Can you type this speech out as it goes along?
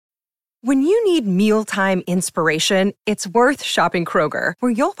When you need mealtime inspiration, it's worth shopping Kroger,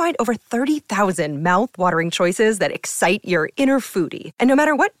 where you'll find over 30,000 mouth-watering choices that excite your inner foodie. And no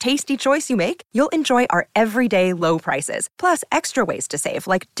matter what tasty choice you make, you'll enjoy our everyday low prices, plus extra ways to save,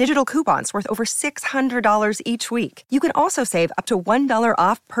 like digital coupons worth over $600 each week. You can also save up to $1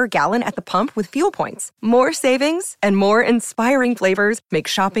 off per gallon at the pump with fuel points. More savings and more inspiring flavors make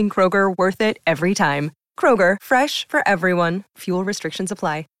shopping Kroger worth it every time. Kroger, fresh for everyone. Fuel restrictions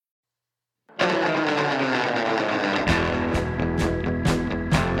apply.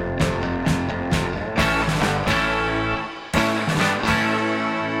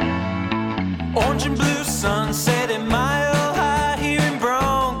 Orange and blue sunset and mile high here in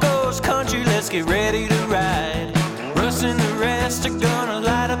Broncos country. Let's get ready to ride. Russ and the rest are gonna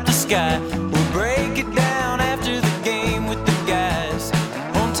light up the sky. We'll break it down after the game with the guys.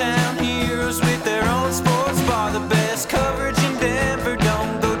 Hometown heroes with their own sports bar. The best coverage in Denver,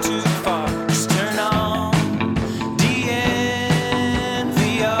 don't go too far. Just turn on DNVR.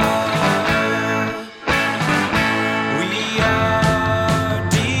 We are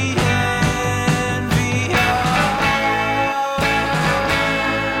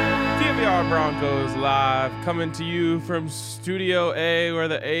DNVR Broncos live, coming to you from Studio A, where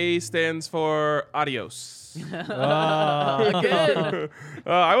the A stands for adios. Good.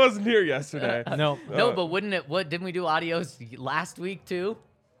 I wasn't here yesterday. No, but wouldn't it? What didn't we do adios last week too?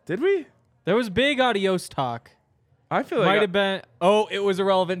 Did we? There was big adios talk. I feel like Might have been. Oh, it was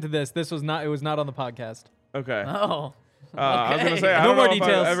irrelevant to this. This was not. It was not on the podcast. Okay. Oh. I was gonna say Okay. I No don't more know if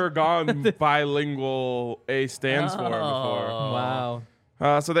details. I've ever gone bilingual A stands for before. Wow.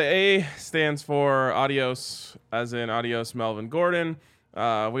 So the A stands for adios, as in adios Melvin Gordon. We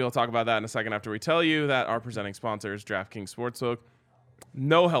will talk about that in a second after we tell you that our presenting sponsor is DraftKings Sportsbook.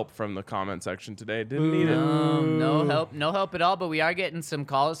 No help from the comment section today. Didn't need it. No help at all. But we are getting some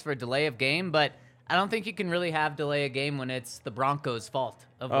calls for delay of game. But I don't think you can really have delay of game when it's the Broncos' fault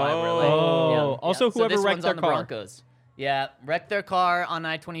of why we're late. Oh. Also, So whoever this wrecked one's their on the car. Broncos. Yeah, wrecked their car on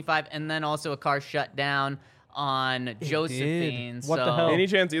I-25, and then also a car shut down on Josephine. What the so- hell? Any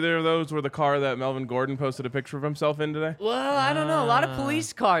chance either of those were the car that Melvin Gordon posted a picture of himself in today? Well, I don't know. A lot of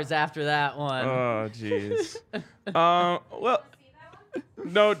police cars after that one. Oh, jeez. Well,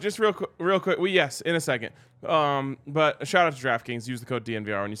 no, just real quick. Yes, in a second. But a shout out to DraftKings. Use the code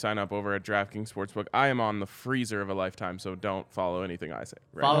DNVR when you sign up over at DraftKings Sportsbook. I am on the freezer of a lifetime, so don't follow anything I say.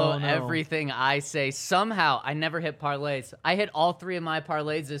 Right? Follow Oh, no. everything I say. Somehow, I never hit parlays. I hit all three of my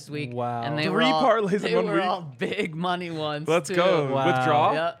parlays this week. Wow. And they Three were all, parlays in they one were week? all big money ones. Let's too. go. Wow.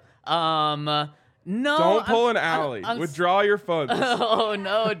 Withdraw? Yeah. No. Don't pull I'm- an alley. I'm- Withdraw your funds. Oh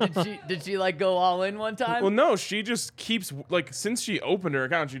no! Did she like go all in one time? Well, no, she just keeps, like, since she opened her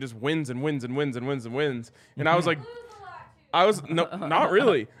account, she just wins and wins and wins and wins and wins. And I was like, no, not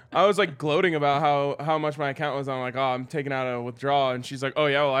really. I was like gloating about how much my account was. I'm like, oh, I'm taking out a withdrawal. And she's like, oh,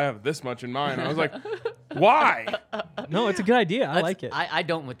 yeah, well, I have this much in mine. I was like, why? No, it's a good idea. I like it. I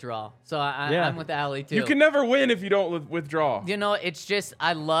don't withdraw, so Yeah. I'm with Allie too. You can never win if you don't withdraw. You know, it's just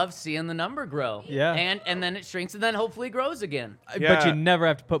I love seeing the number grow. Yeah. And then it shrinks and then hopefully grows again. But Yeah. you never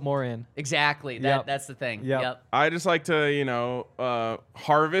have to put more in. Exactly. Yep. That's the thing. Yep. I just like to,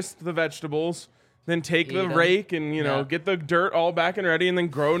 harvest the vegetables, then take Eat the 'em. rake and, Yeah. get the dirt all back and ready and then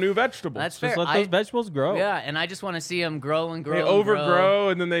grow new vegetables. That's Just fair. let those vegetables grow. Yeah, and I just want to see them grow and grow. They and overgrow grow.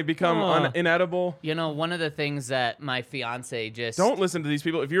 and then they become Huh. inedible. You know, one of the things that my fiance just Don't listen to these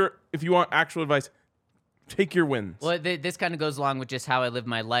people. If you want actual advice, take your wins. Well, this kind of goes along with just how I live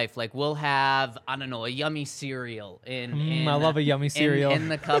my life. Like, we'll have, I don't know, a yummy cereal in I love a yummy cereal. in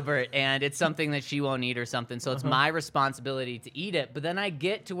the cupboard, and it's something that she won't eat or something. So Uh-huh. it's my responsibility to eat it. But then I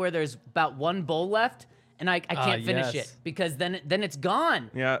get to where there's about one bowl left, and I can't finish yes. it because then it's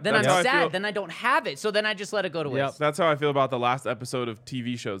gone. Yeah, Then I'm that's how I feel. sad. Then I don't have it. So then I just let it go to Yep. waste. That's how I feel about the last episode of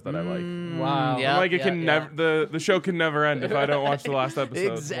TV shows that I like. Wow. Yeah. I'm like, it can yeah. never the show can never end if I don't watch the last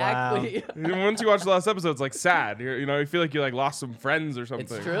episode. Exactly. Once you watch the last episode, it's like sad. You feel like you like lost some friends or something.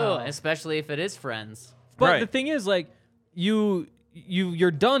 It's true, especially if it is friends. But Right. the thing is, like,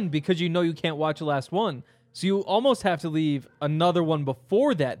 you're done because you know you can't watch the last one. So you almost have to leave another one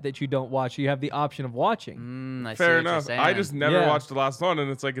before that you don't watch. So you have the option of watching. I see Fair what you're enough. saying. I just never Yeah. watched the last one,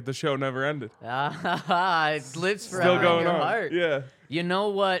 and it's like the show never ended. It lives forever Still in going your on. heart. Yeah. You know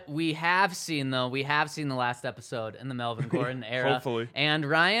what we have seen, though? We have seen the last episode in the Melvin Gordon era. Hopefully. And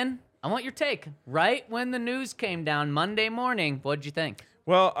Ryan, I want your take. Right when the news came down Monday morning, what'd you think?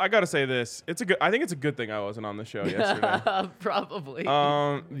 Well, I gotta say this. I think it's a good thing I wasn't on the show yesterday. Probably.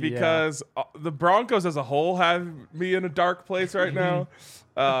 Because the Broncos as a whole have me in a dark place right now.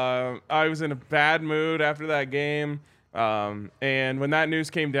 I was in a bad mood after that game. And when that news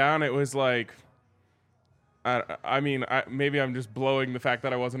came down, it was like, maybe I'm just blowing the fact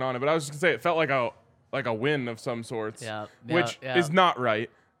that I wasn't on it, but I was just gonna say it felt like a win of some sorts, which is not right.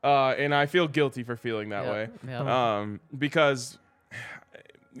 And I feel guilty for feeling that way. Because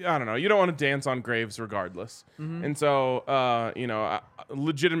I don't know, you don't want to dance on graves regardless. And so,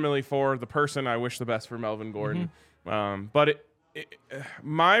 legitimately for the person, I wish the best for Melvin Gordon. But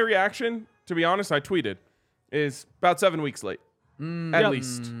my reaction, to be honest, I tweeted, is about 7 weeks late, at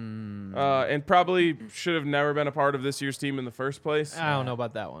least. And probably should have never been a part of this year's team in the first place. I don't know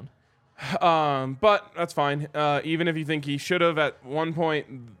about that one. But that's fine. Even if you think he should have, at one point,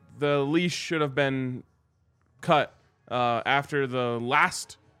 the leash should have been cut after the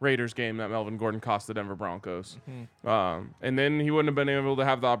last Raiders game that Melvin Gordon cost the Denver Broncos. And then he wouldn't have been able to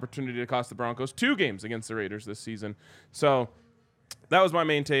have the opportunity to cost the Broncos 2 games against the Raiders this season. So that was my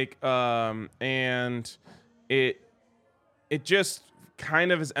main take. And it just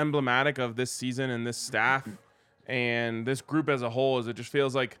kind of is emblematic of this season and this staff and this group as a whole, as it just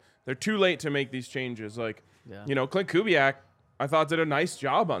feels like they're too late to make these changes. Like, Clint Kubiak, I thought, did a nice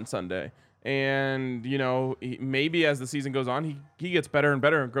job on Sunday. And, maybe as the season goes on, he gets better and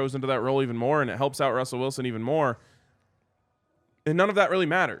better and grows into that role even more, and it helps out Russell Wilson even more. And none of that really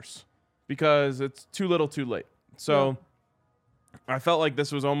matters because it's too little too late. So I felt like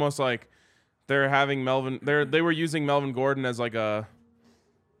this was almost like they're having they were using Melvin Gordon as like a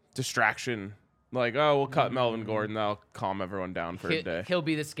distraction. Like, oh, we'll cut Melvin Gordon. That'll calm everyone down for a day. He'll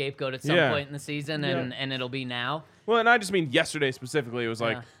be the scapegoat at some point in the season, and it'll be now. Well, and I just mean yesterday specifically. It was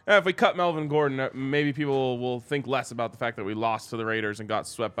like, if we cut Melvin Gordon, maybe people will think less about the fact that we lost to the Raiders and got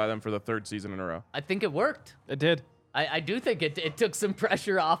swept by them for the 3rd season in a row. I think it worked. It did. I do think it took some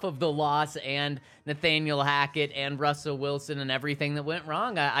pressure off of the loss and Nathaniel Hackett and Russell Wilson and everything that went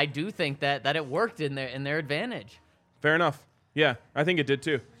wrong. I do think that it worked in their advantage. Fair enough. Yeah, I think it did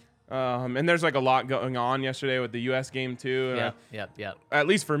too. And there's like a lot going on yesterday with the U.S. game too. Yep. At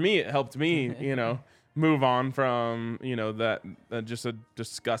least for me, it helped me, move on from, that just a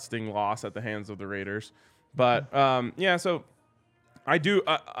disgusting loss at the hands of the Raiders. But so I do.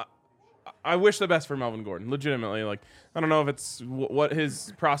 I wish the best for Melvin Gordon. Legitimately, like, I don't know if it's what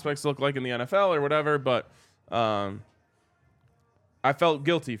his prospects look like in the NFL or whatever, but I felt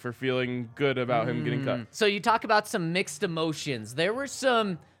guilty for feeling good about him getting cut. So you talk about some mixed emotions. There were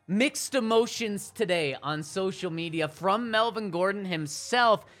some mixed emotions today on social media from Melvin Gordon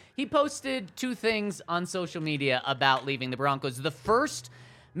himself. He posted 2 things on social media about leaving the Broncos. The first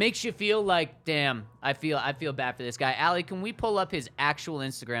makes you feel like, damn, I feel bad for this guy. Allie, can we pull up his actual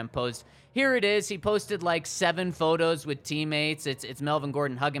Instagram post? Here it is. He posted like 7 photos with teammates. It's Melvin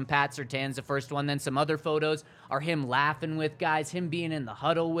Gordon hugging Pat Surtain's the first one. Then some other photos are him laughing with guys, him being in the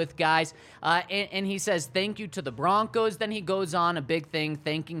huddle with guys. And he says, thank you to the Broncos. Then he goes on a big thing,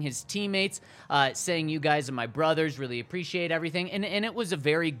 thanking his teammates, saying, you guys are my brothers, really appreciate everything. And it was a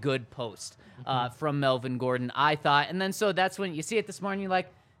very good post from Melvin Gordon, I thought. And then so that's when you see it this morning, you're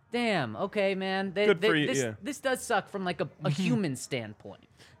like, damn, okay, man. This does suck from like a human standpoint.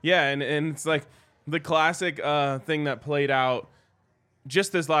 Yeah, and it's like the classic thing that played out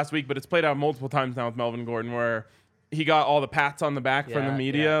just this last week, but it's played out multiple times now with Melvin Gordon, where he got all the pats on the back from the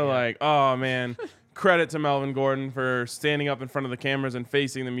media. Like, oh, man, credit to Melvin Gordon for standing up in front of the cameras and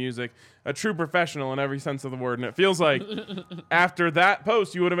facing the music. A true professional in every sense of the word. And it feels like after that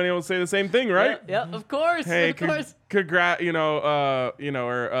post, you would have been able to say the same thing, right? Yeah, of course. Hey, of course.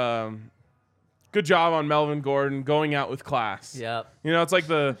 Good job on Melvin Gordon going out with class. Yep. It's like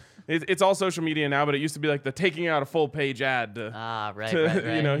it's all social media now, but it used to be like the taking out a full page ad right.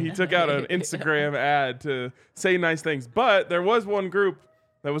 He took out an Instagram ad to say nice things. But there was one group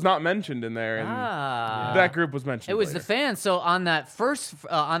that was not mentioned in there, and that group was mentioned. It was later. the fans. So on that first,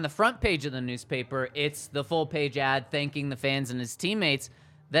 on the front page of the newspaper, it's the full page ad thanking the fans and his teammates.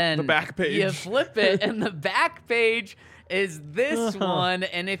 Then the back page, you flip it, and the back page is this one.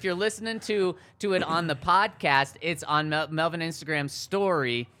 And if you're listening to it on the podcast, it's on Melvin Instagram's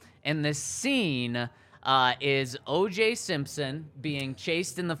story. And the scene is O.J. Simpson being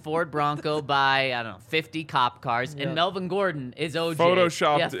chased in the Ford Bronco by, 50 cop cars. Yep. And Melvin Gordon is O.J.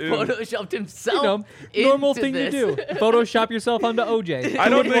 Photoshopped himself. Normal thing to do. Photoshop yourself onto O.J. I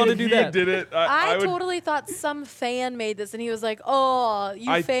don't think he do that. Did it. I totally thought some fan made this, and he was like, "Oh,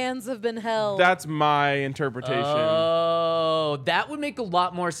 you fans have been held." That's my interpretation. Oh, that would make a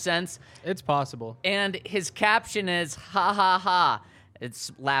lot more sense. It's possible. And his caption is, ha ha ha.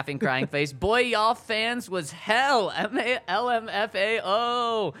 It's laughing, crying face. Boy, y'all fans was hell.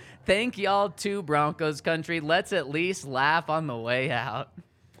 LMFAO. Thank y'all too, Broncos country. Let's at least laugh on the way out.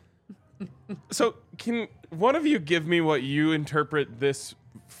 So one of you give me what you interpret this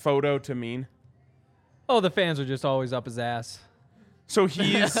photo to mean? Oh, the fans are just always up his ass. So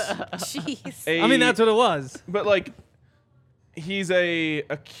he's Jeez. I mean, that's what it was. But like, he's a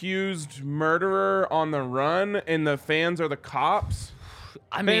accused murderer on the run, and the fans are the cops.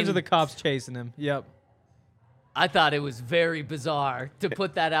 Fans are the cops chasing him. Yep. I thought it was very bizarre to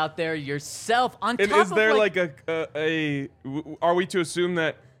put that out there yourself. On And top is there of like are we to assume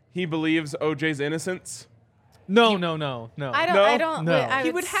that he believes OJ's innocence? No. I don't. No? I don't. No. I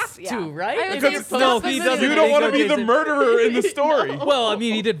He would have to, right? I would If say you're it's no, supposed he to doesn't. be- You don't want to be the OJ's murderer in the story. Well, I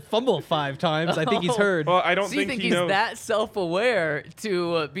mean, he did fumble 5 times. I think he's heard. Well, I don't So you think he he's knows. that self-aware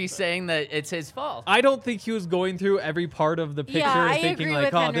to be saying that it's his fault? I don't think he was going through every part of the picture Yeah, and I thinking agree like,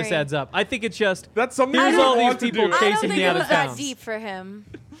 with oh, this Henry. adds up. I think it's just That's something here's you all these want to people do. I don't chasing think me it out was of that town. deep for him.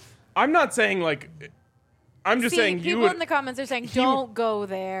 I'm not saying like. I'm just See, saying you people would. in the comments are saying, "Don't go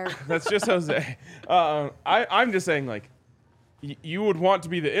there." That's just Jose. I'm just saying like. You would want to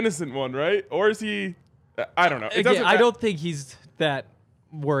be the innocent one, right? Or is he? I don't know. It Again, doesn't. I don't think he's that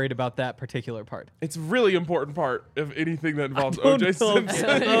worried about that particular part. It's a really important part of anything that involves don't O.J. know. Simpson.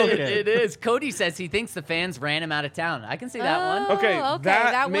 Okay. It is. Cody says he thinks the fans ran him out of town. I can see that one. Okay,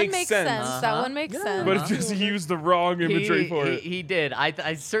 that one makes makes sense. sense. That one makes sense. But it just he used the wrong imagery for it. He did.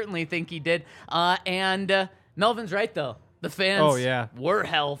 I certainly think he did. And Melvin's right, though. The fans Oh, yeah. were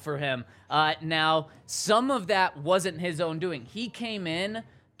hell for him. Now, some of that wasn't his own doing. He came in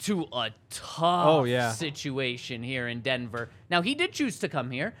to a tough Oh, yeah. situation here in Denver. Now, he did choose to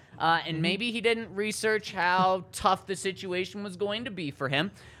come here, and Mm-hmm. maybe he didn't research how tough the situation was going to be for him.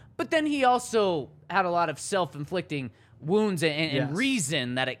 But then he also had a lot of self-inflicting wounds and Yes.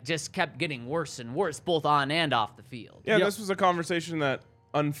 reason that it just kept getting worse and worse, both on and off the field. Yeah, Yep. this was a conversation that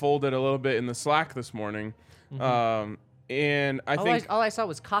unfolded a little bit in the Slack this morning. And I think All I saw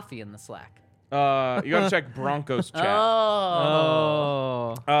was coffee in the Slack. you got to check Broncos chat.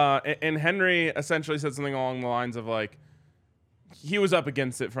 Oh. And Henry essentially said something along the lines of like, he was up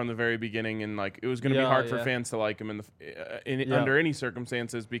against it from the very beginning, and like it was going to be Yeah, hard for yeah. fans to like him Yeah. under any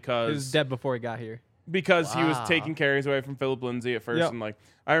circumstances He was because dead before he got here. he was Wow. taking carries away from Philip Lindsay at first, Yep. and like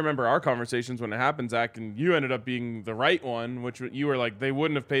I remember our conversations when it happened, Zach, and you ended up being the right one, which you were like they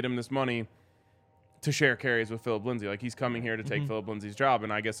wouldn't have paid him this money to share carries with Philip Lindsay. Like he's coming here to take Philip Lindsay's job,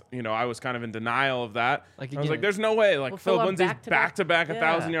 and I guess I was kind of in denial of that. Like, I was again- like, "There's no way!" Like Well, Philip Phil on Lindsay's back-to-back- back-to-back Yeah.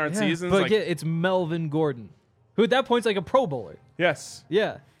 1,000-yard Yeah. seasons. But Like again, it's Melvin Gordon, who at that point's like a Pro Bowler. yes,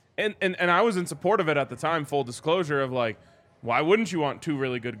 Yeah. and I was in support of it at the time. Full disclosure of like, why wouldn't you want 2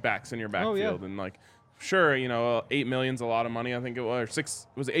 really good backs in your backfield? yeah. And like, sure, $8 million's a lot of money. I think it was or $6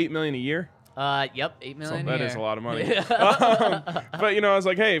 was it $8 million a year. Yep, 8 million. That a is year. a lot of money. But I was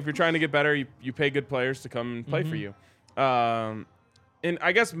like, hey, if you're trying to get better, you pay good players to come and play for you. And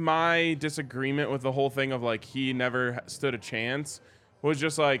I guess my disagreement with the whole thing of like he never stood a chance was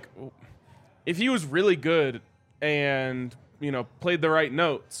just like, if he was really good and played the right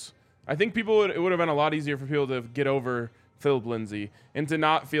notes, I think it would have been a lot easier for people to get over Philip Lindsay and to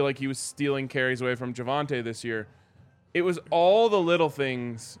not feel like he was stealing carries away from Javonte this year. It was all the little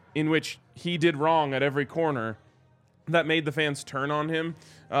things in which he did wrong at every corner that made the fans turn on him.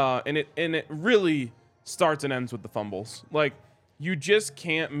 And it really starts and ends with the fumbles. Like, you just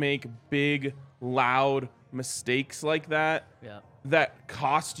can't make big, loud mistakes like that Yeah. that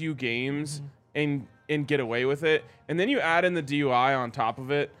cost you games and get away with it. And then you add in the DUI on top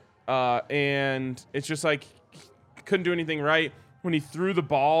of it, and it's just like he couldn't do anything right. When he threw the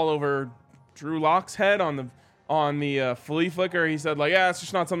ball over Drew Lock's head on the flea flicker, he said like, yeah, it's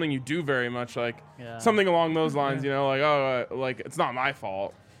just not something you do very much, like something along those lines, like it's not my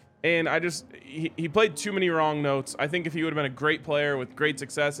fault. And he played too many wrong notes. I think if he would have been a great player with great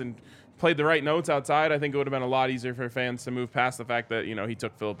success and played the right notes outside, I think it would have been a lot easier for fans to move past the fact that he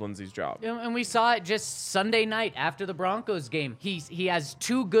took Philip Lindsay's job. And we saw it just Sunday night after the Broncos game. He has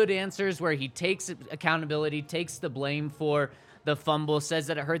 2 good answers where he takes accountability, takes the blame for the fumble, says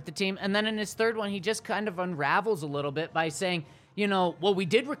that it hurt the team. And then in his third one, he just kind of unravels a little bit by saying, well, we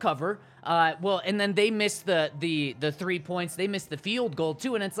did recover. And then they missed the 3 points. They missed the field goal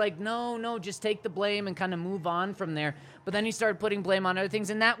too. And it's like, no, just take the blame and kind of move on from there. But then he started putting blame on other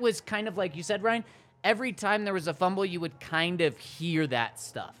things. And that was kind of like you said, Ryan, every time there was a fumble, you would kind of hear that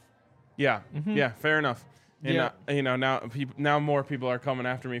stuff. Yeah, yeah, fair enough. And Yeah. now more people are coming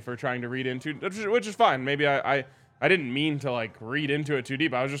after me for trying to read into, which is fine. Maybe I didn't mean to like read into it too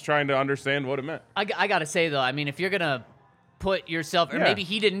deep. I was just trying to understand what it meant. I got to say, though, I mean, if you're going to put yourself, or Yeah. maybe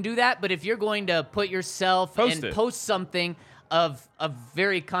he didn't do that, but if you're going to put yourself post something of a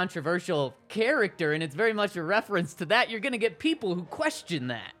very controversial character, and it's very much a reference to that, you're going to get people who question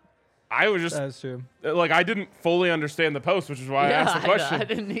that. I was just That's true. like, I didn't fully understand the post, which is why I asked the question. I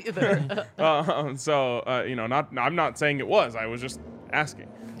didn't either. I'm not saying it was. I was just asking.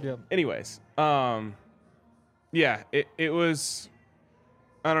 Yep. Anyways, yeah, it was.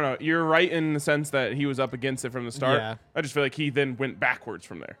 I don't know. You're right in the sense that he was up against it from the start. Yeah. I just feel like he then went backwards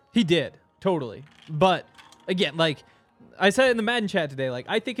from there. He did, totally. But again, like I said in the Madden chat today, like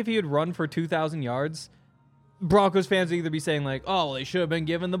I think if he had run for 2,000 yards, Broncos fans would either be saying like, "Oh, well, they should have been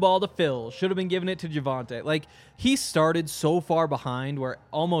giving the ball to Phil, should have been giving it to Javonte." Like he started so far behind where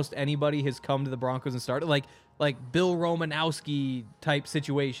almost anybody has come to the Broncos and started like Bill Romanowski type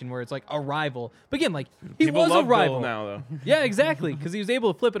situation where it's like a rival. But again, like he People was love a rival Bill now, though. Yeah, exactly, because he was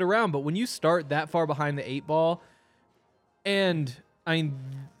able to flip it around. But when you start that far behind the 8 ball, and I mean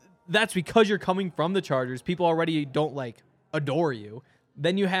that's because you're coming from the Chargers, people already don't like adore you.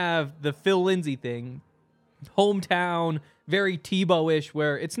 Then you have the Phil Lindsay thing, hometown, very Tebow-ish,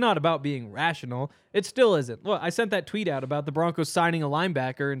 where it's not about being rational. It still isn't. Look, I sent that tweet out about the Broncos signing a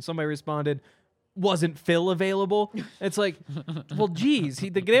linebacker, and somebody responded, "Wasn't Phil available?" It's like, well, geez, they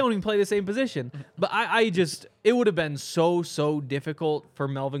don't even play the same position. But I just, it would have been so difficult for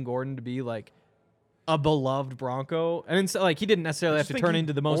Melvin Gordon to be like a beloved Bronco, and it's like he didn't necessarily have to turn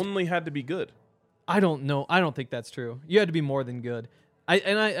into the most. Only had to be good. I don't know. I don't think that's true. You had to be more than good.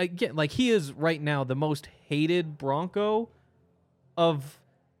 I get like he is right now the most hated Bronco of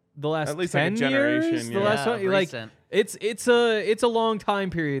the last At least 10 like a generation. years. Yeah. The last Yeah, like recent. it's a long time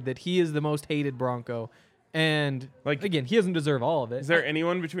period that he is the most hated Bronco, and Like- again he doesn't deserve all of it. Is there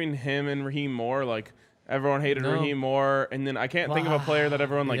anyone between him and Raheem Moore? Like everyone hated No. Raheem Moore, and then I can't think of a player that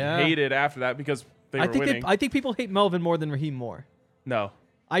everyone like Yeah. hated after that because they were winning. I think people hate Melvin more than Raheem Moore. No,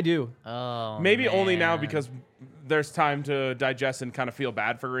 I do. Oh, maybe only now man. because there's time to digest and kind of feel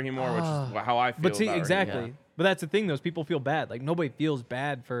bad for Raheem Moore, which is how I feel. But see, about Raheem exactly. Moore. But that's the thing, those people feel bad. Like nobody feels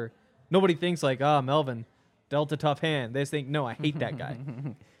bad for. Nobody thinks like, Melvin dealt a tough hand. They just think, no, I hate that guy.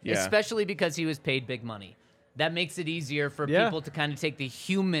 Yeah. Especially because he was paid big money. That makes it easier for Yeah. people to kind of take the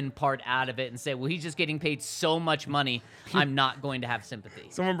human part out of it and say, well, he's just getting paid so much money, I'm not going to have sympathy.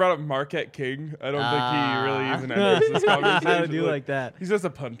 Someone brought up Marquette King. I don't think he really even enters this conversation. I do like that. He's just a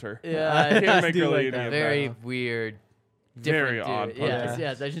punter. Yeah, Can't make do really like any that. of very that. weird. Very Different odd dude. punter. Yes, Yeah.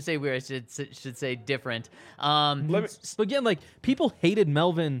 yes. I should say weird. I should say different. Let me, But again, like people hated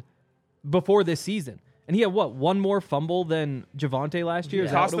Melvin before this season, and he had one more fumble than Javonte last year.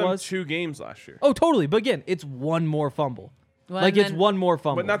 Is that cost what it them was? 2 games last year. Oh, totally. But again, it's one more fumble. Well, Like and it's then- one more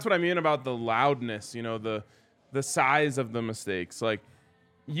fumble. But that's what I mean about the loudness, the size of the mistakes. Like,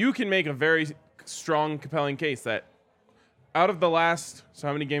 you can make a very strong, compelling case that out of the last, so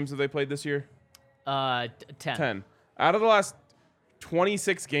how many games have they played this year? 10. 10. Out of the last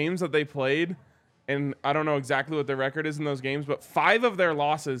 26 games that they played, and I don't know exactly what their record is in those games, but 5 of their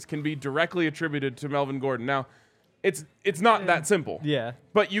losses can be directly attributed to Melvin Gordon. Now, it's not that simple. Yeah.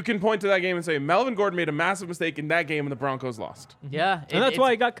 But you can point to that game and say, Melvin Gordon made a massive mistake in that game and the Broncos lost. Yeah. And that's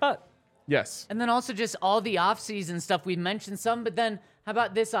why he got cut. Yes. And then also just all the off-season stuff. We mentioned some, but then how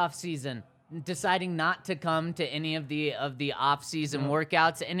about this off-season? Deciding not to come to any of the off-season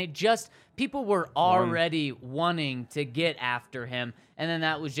workouts, and it just people were already wanting to get after him, and then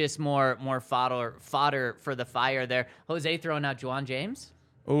that was just more fodder for the fire there. Jose throwing out Juwan James.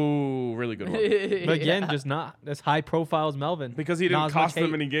 Ooh, really good one. But again, just not as high profile as Melvin. Because he Not didn't as much cost them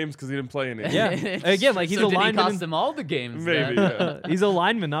hate. any games because he didn't play any. Yeah. Again, like he's so a did he lineman. cost them all the games? Maybe. then? Yeah. He's a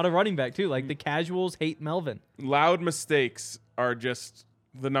lineman, not a running back too. Like the casuals hate Melvin. Loud mistakes are just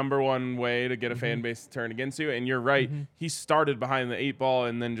the number one way to get a fan base to turn against you. And you're right. He started behind the 8 ball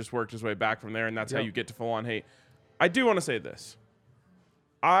and then just worked his way back from there. And that's how Yep. you get to full on hate. I do want to say this.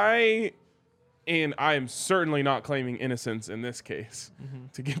 I am certainly not claiming innocence in this case,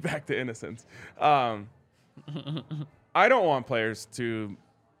 to get back to innocence. I don't want players to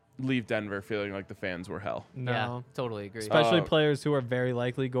leave Denver feeling like the fans were hell. No. Yeah, totally agree. Especially players who are very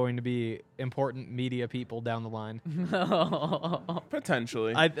likely going to be important media people down the line.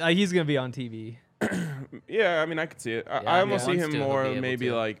 Potentially. He's going to be on TV. Yeah, I mean, I could see it. I almost see wants him to, he'll more be able maybe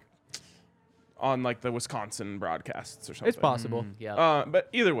to. like on like the Wisconsin broadcasts or something. It's possible. Yeah. But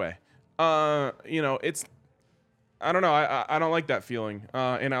either way, it's I don't know. I don't like that feeling.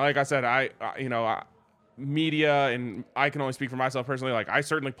 And like I said, media, and I can only speak for myself personally. Like I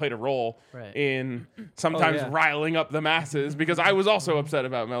certainly played a role Right. in sometimes yeah. riling up the masses because I was also upset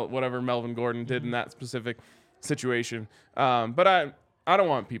about whatever Melvin Gordon did in that specific situation. But I don't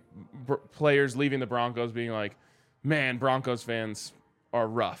want players leaving the Broncos being like, man, Broncos fans are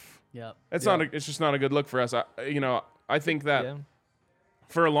rough. Yep. It's it's just not a good look for us. I think that Yeah.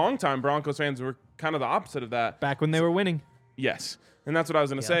 for a long time, Broncos fans were kind of the opposite of that. Back when they were winning. Yes. And that's what I was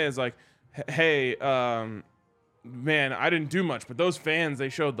going to say is like, hey, man, I didn't do much, but those fans, they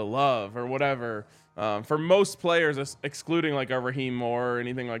showed the love or whatever. For most players, excluding like a Raheem Moore or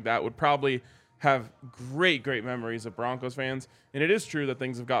anything like that, would probably have great memories of Broncos fans. And it is true that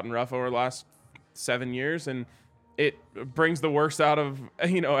things have gotten rough over the last 7 years, and it brings the worst out of,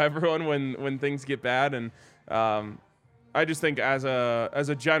 everyone when things get bad. And I just think as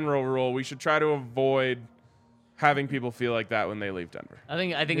a general rule, we should try to avoid having people feel like that when they leave Denver. I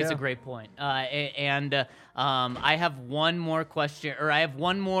think it's a great point. I have one more question, or I have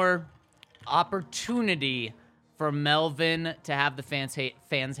one more opportunity for Melvin to have the fans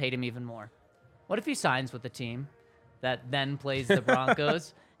hate him even more. What if he signs with a team that then plays the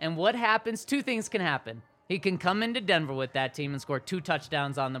Broncos? And what happens? Two things can happen. He can come into Denver with that team and score 2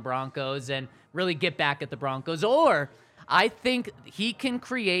 touchdowns on the Broncos and really get back at the Broncos. Or I think he can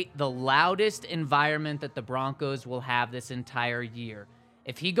create the loudest environment that the Broncos will have this entire year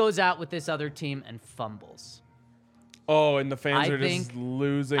if he goes out with this other team and fumbles. Oh, and the fans are just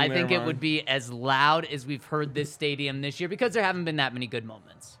losing their mind. It would be as loud as we've heard this stadium this year because there haven't been that many good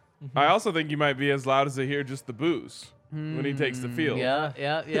moments. I also think you might be as loud as they hear just the boos when he takes the field. Yeah.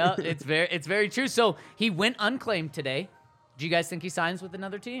 It's very true. So he went unclaimed today. Do you guys think he signs with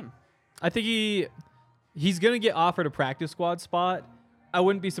another team? I think he's going to get offered a practice squad spot. I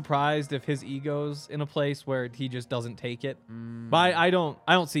wouldn't be surprised if his ego's in a place where he just doesn't take it. But I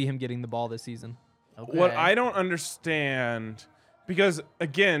don't see him getting the ball this season. Okay. What I don't understand, because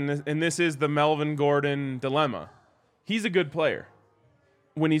again, and this is the Melvin Gordon dilemma, he's a good player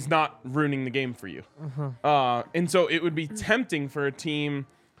when he's not ruining the game for you. And so it would be tempting for a team,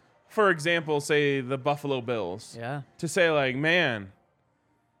 for example, say the Buffalo Bills, to say like, man,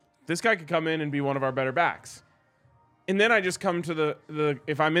 this guy could come in and be one of our better backs. And then I just come to the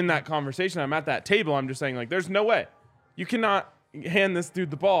if I'm in that conversation, I'm at that table, I'm just saying like, there's no way. You cannot hand this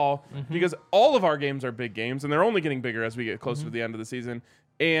dude the ball because all of our games are big games and they're only getting bigger as we get closer to the end of the season.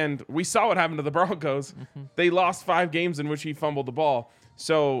 And we saw what happened to the Broncos. They lost 5 games in which he fumbled the ball.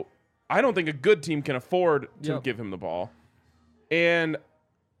 So I don't think a good team can afford to give him the ball. And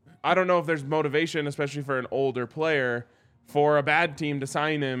I don't know if there's motivation, especially for an older player, for a bad team to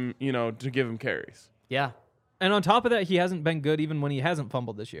sign him, to give him carries. Yeah. And on top of that, he hasn't been good even when he hasn't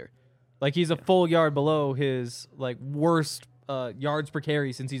fumbled this year. Like he's a full yard below his worst yards per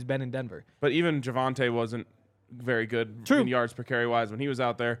carry since he's been in Denver. But even Javonte wasn't very good in yards per carry wise when he was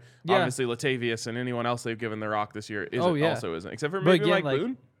out there. Yeah. Obviously, Latavius and anyone else they've given the rock this year also isn't. Except for maybe again,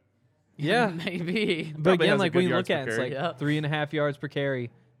 Boone. Yeah. Maybe. But Probably again, has a when good you yards look at per it, it's carry. 3.5 yards per carry,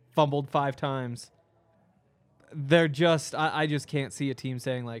 fumbled 5 times. They're just, I just can't see a team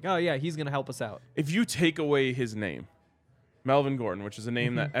saying like, oh yeah, he's going to help us out. If you take away his name, Melvin Gordon, which is a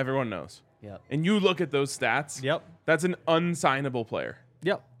name that everyone knows, and you look at those stats, that's an unsignable player.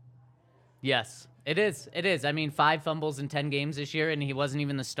 Yep. Yes, it is. It is. I mean, 5 fumbles in 10 games this year, and he wasn't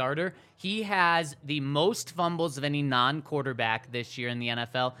even the starter. He has the most fumbles of any non-quarterback this year in the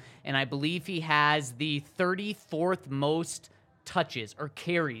NFL, and I believe he has the 34th most touches or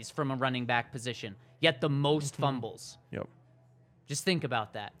carries from a running back position, yet the most fumbles. Yep. Just think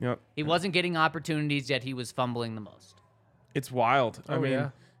about that. Yep. He wasn't getting opportunities, yet he was fumbling the most. It's wild. I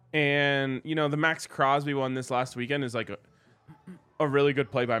mean, and the Max Crosby one this last weekend is like a really good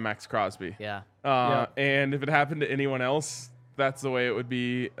play by Max Crosby. Yeah. And if it happened to anyone else, that's the way it would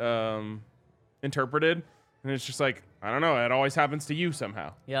be interpreted. And it's just like, I don't know, it always happens to you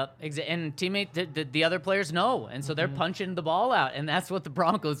somehow. Yep. And the other players know, and so they're punching the ball out, and that's what the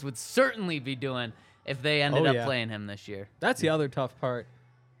Broncos would certainly be doing if they ended up playing him this year. That's the other tough part.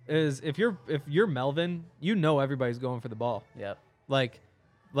 Is if you're Melvin, everybody's going for the ball. Yep. Like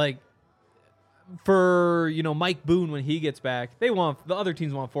for Mike Boone when he gets back, the other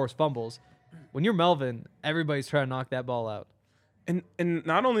teams want forced fumbles. When you're Melvin, everybody's trying to knock that ball out. And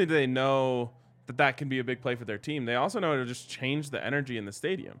not only do they know that can be a big play for their team, they also know it'll just change the energy in the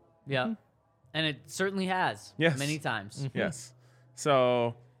stadium. Yeah. And it certainly has. Yes. Many times. Yes.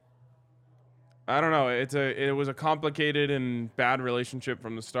 So I don't know. It was a complicated and bad relationship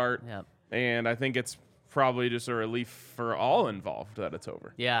from the start. Yep. And I think it's probably just a relief for all involved that it's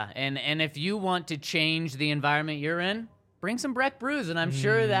over. Yeah. And if you want to change the environment you're in, bring some Breck Brews, and I'm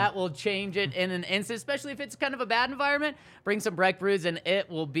sure that will change it in an instant, especially if it's kind of a bad environment. Bring some Breck Brews, and it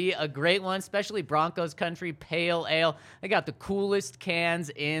will be a great one, especially Broncos Country Pale Ale. They got the coolest cans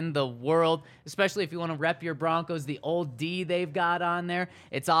in the world, especially if you want to rep your Broncos, the old D they've got on there.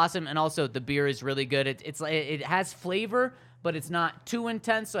 It's awesome, and also the beer is really good. It has flavor, but it's not too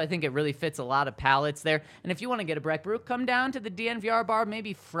intense, so I think it really fits a lot of palates there. And if you want to get a Breck Brew, come down to the DNVR bar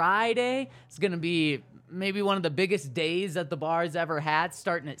maybe Friday. It's going to be maybe one of the biggest days that the bar's ever had,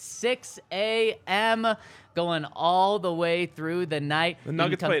 starting at 6 a.m., going all the way through the night. The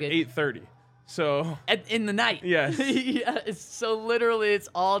Nuggets play at 8:30. So in the night. Yes. Yes. So literally it's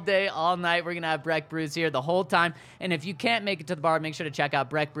all day, all night. We're going to have Breck Brews here the whole time. And if you can't make it to the bar, make sure to check out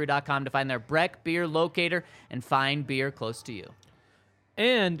breckbrew.com to find their Breck beer locator and find beer close to you.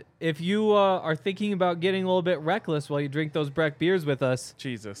 And if you are thinking about getting a little bit reckless while you drink those Breck beers with us,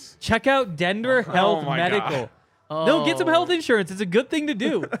 Jesus. check out Denver Health my Medical. God. No, get some health insurance. It's a good thing to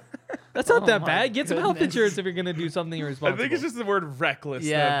do. That's not that my bad. Get some health goodness. insurance if you're going to do something I irresponsible. think it's just the word reckless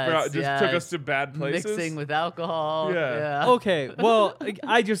Yes, that just took us to bad places. Mixing with alcohol. Yeah. Okay, well,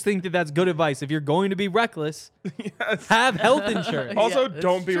 I just think that that's good advice. If you're going to be reckless, Yes. have health insurance. Also, that's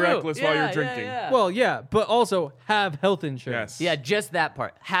don't be true. reckless while Yeah, you're drinking. Yeah, yeah. Well, yeah, but also have health insurance. Yes. Yeah, just that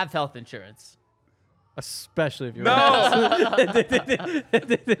part. Have health insurance. Especially if you're No.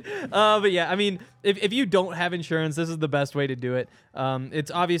 but yeah, I mean, if you don't have insurance, this is the best way to do it.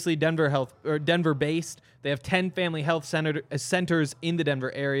 It's obviously Denver based. They have 10 family health centers in the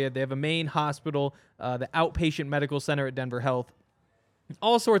Denver area. They have a main hospital, the outpatient medical center at Denver Health.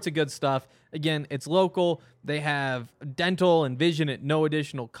 All sorts of good stuff. Again, it's local. They have dental and vision at no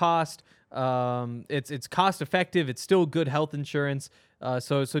additional cost. It's cost effective. It's still good health insurance.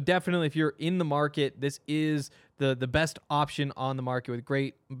 So definitely, if you're in the market, this is the best option on the market with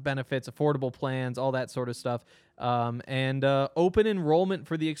great benefits, affordable plans, all that sort of stuff. And open enrollment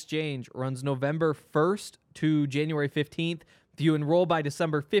for the exchange runs November 1st to January 15th. If you enroll by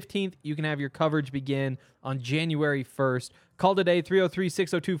December 15th, you can have your coverage begin on January 1st. Call today,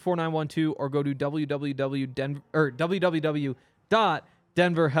 303-602-4912, or go to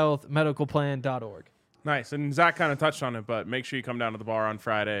www.denverhealthmedicalplan.org. Nice. And Zach kind of touched on it, but make sure you come down to the bar on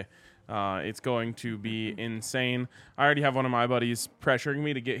Friday. It's going to be insane. I already have one of my buddies pressuring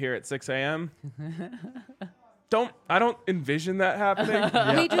me to get here at 6 a.m. I don't envision that happening.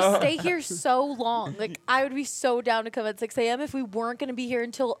 We just stay here so long. Like, I would be so down to come at 6 a.m. if we weren't going to be here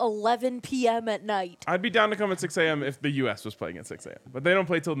until 11 p.m. at night. I'd be down to come at 6 a.m. if the U.S. was playing at 6 a.m., but they don't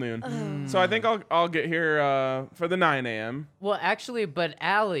play till noon. So I think I'll get here for the 9 a.m. Well, actually, but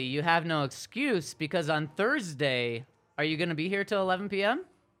Allie, you have no excuse because on Thursday, are you going to be here till 11 p.m.?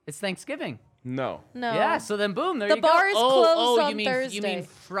 It's Thanksgiving. No. No. Yeah, so then boom, there The you go. bar is closed on you mean Thursday.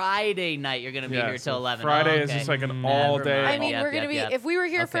 Friday night you're going to be here so till 11. Friday Oh, is okay. just like an Never all-day. mind. I mean, Yep, we're going to be, yep. if we were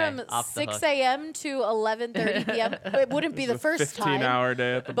here Okay, from off the 6 hook. a.m. to 11:30 p.m., it wouldn't be the It's first a time. 15-hour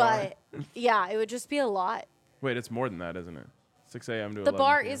day at the bar. But yeah, it would just be a lot. Wait, it's more than that, isn't it? 6 a.m. to The 11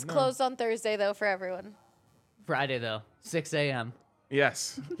 bar p.m. is No. closed on Thursday, though, for everyone. Friday, though, 6 a.m.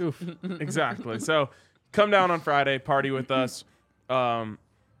 Yes. Exactly. So come down on Friday, party with us.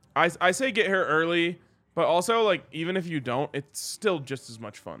 I say get here early, but also, like, even if you don't, it's still just as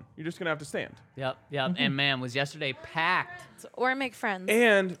much fun. You're just going to have to stand. Yep. And man, was yesterday packed. Or make friends.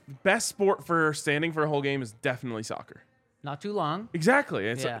 And best sport for standing for a whole game is definitely soccer. Not too long. Exactly.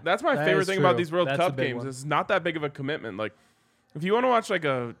 Yeah. That's my That favorite is thing true. about these World That's a Cup big games. one. It's not that big of a commitment. Like, if you want to watch, like,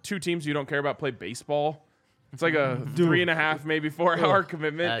 two teams you don't care about play baseball, it's like a 3.5, maybe 4-hour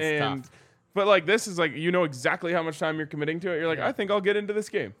commitment. That's and tough. But, like, this is, like, you know exactly how much time you're committing to it. You're like, Yeah. I think I'll get into this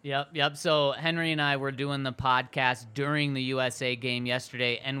game. Yep. So Henry and I were doing the podcast during the USA game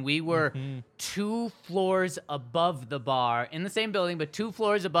yesterday, and we were 2 floors above the bar in the same building, but 2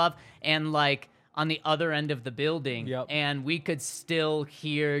 floors above and like on the other end of the building. Yep. And we could still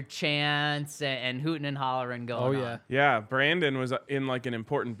hear chants and hooting and hollering going on. Oh, yeah. Yeah, Brandon was in, like, an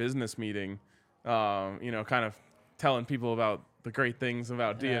important business meeting, kind of telling people about the great things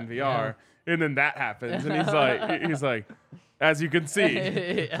about DNVR. And then that happens, and he's like, as you can see,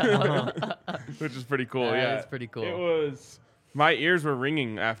 which is pretty cool. That Yeah, is pretty cool. It was. My ears were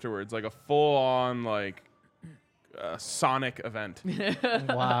ringing afterwards, like a full-on like Sonic event.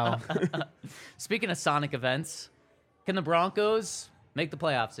 Wow. Speaking of Sonic events, can the Broncos make the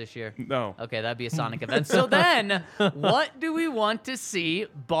playoffs this year? No, Okay, that'd be a Sonic event. So then, what do we want to see,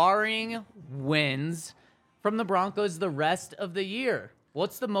 barring wins, from the Broncos the rest of the year?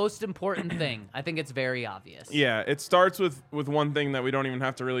 What's the most important thing? I think it's very obvious. yeah, it starts with one thing that we don't even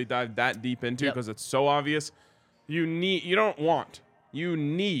have to really dive that deep into Yep. because it's so obvious. You need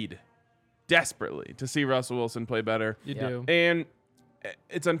desperately to see Russell Wilson play better. You Yep. do. And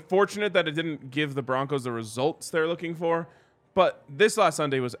it's unfortunate that it didn't give the Broncos the results they're looking for, but this last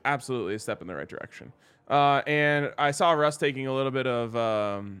Sunday was absolutely a step in the right direction. And I saw Russ taking a little bit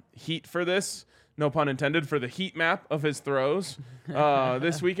of heat for this, no pun intended, for the heat map of his throws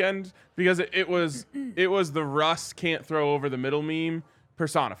this weekend, because it was the Russ can't throw over the middle meme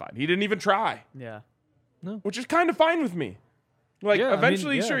personified. He didn't even try, Yeah. which is kind of fine with me. Like, Yeah,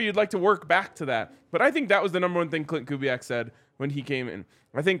 eventually, sure, you'd like to work back to that. But I think that was the number one thing Clint Kubiak said when he came in.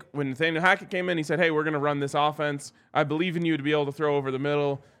 I think when Nathaniel Hackett came in, he said, hey, we're going to run this offense. I believe in you to be able to throw over the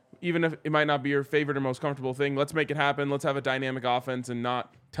middle. Even if it might not be your favorite or most comfortable thing, let's make it happen. Let's have a dynamic offense and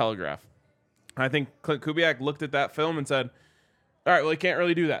not telegraph. I think Clint Kubiak looked at that film and said, all right, well, he can't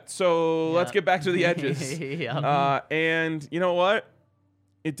really do that. So let's get back to the edges. And you know what?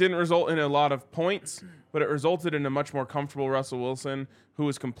 It didn't result in a lot of points, but it resulted in a much more comfortable Russell Wilson who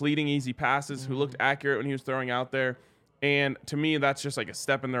was completing easy passes, who looked accurate when he was throwing out there. And to me, that's just like a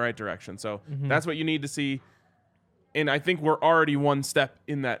step in the right direction. So that's what you need to see. And I think we're already one step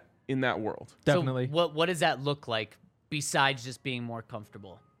in that world. Definitely. So what does that look like besides just being more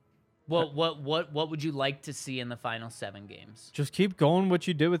comfortable? What would you like to see in the final 7 games? Just keep going what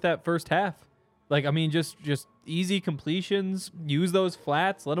you did with that first half. Like, I mean, just easy completions, use those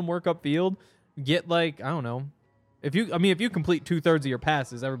flats, let them work upfield, get like, I don't know. If you complete 2/3 of your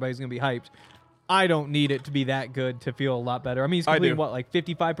passes, everybody's going to be hyped. I don't need it to be that good to feel a lot better. I mean, he's completing what, like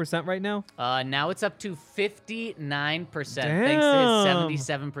 55% right now? Now it's up to 59% thanks to his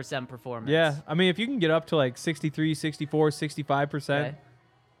 77% performance. Yeah. I mean, if you can get up to like 63, 64, 65%,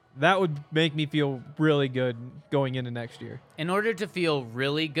 that would make me feel really good going into next year. In order to feel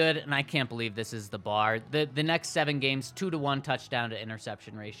really good, and I can't believe this is the bar, the next 7 games, 2-to-1 touchdown to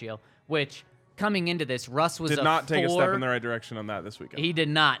interception ratio, which coming into this, Russ was did not take a step in the right direction on that this weekend. He did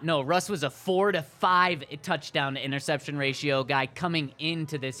not. No, Russ was a 4-to-5 touchdown to interception ratio guy coming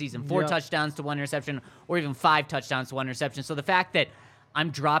into this season. 4 touchdowns to 1 interception, or even 5 touchdowns to 1 interception. So the fact that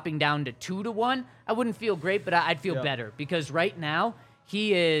I'm dropping down to 2-to-1, I wouldn't feel great, but I'd feel better because right now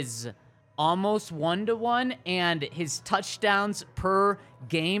he is almost 1-to-1, and his touchdowns per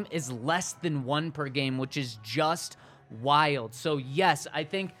game is less than 1 per game, which is just wild. So yes, I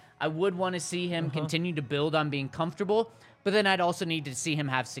think I would want to see him continue to build on being comfortable, but then I'd also need to see him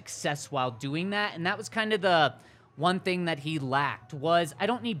have success while doing that. And that was kind of the one thing that he lacked was I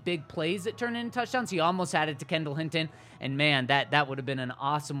don't need big plays that turn into touchdowns. He almost had it to Kendall Hinton, and man, that would have been an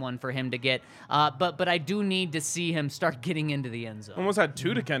awesome one for him to get. But I do need to see him start getting into the end zone. Almost had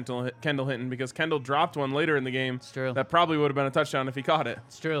 2 to Kendall Hinton because Kendall dropped one later in the game. It's true. That probably would have been a touchdown if he caught it.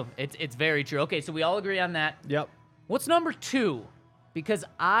 It's true. It's very true. Okay, so we all agree on that. Yep. What's number 2? Because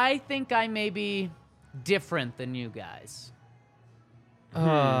I think I may be different than you guys.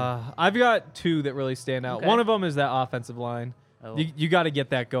 I've got 2 that really stand out. Okay. One of them is that offensive line. Oh. You got to get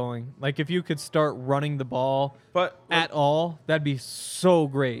that going. Like, if you could start running the ball at all, that'd be so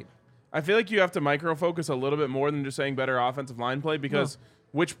great. I feel like you have to micro-focus a little bit more than just saying better offensive line play because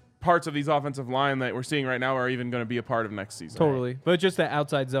which parts of these offensive line that we're seeing right now are even going to be a part of next season? Totally. But just that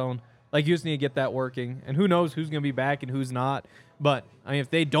outside zone. Like, you just need to get that working. And who knows who's going to be back and who's not. But, I mean, if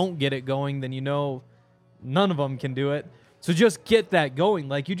they don't get it going, then you know none of them can do it. So just get that going.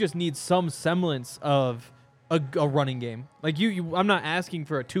 Like, you just need some semblance of a running game. Like, I'm not asking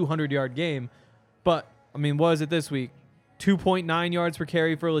for a 200-yard game. But, I mean, what is it this week? 2.9 yards per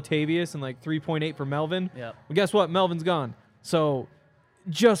carry for Latavius and, like, 3.8 for Melvin. Yep. Well, guess what? Melvin's gone. So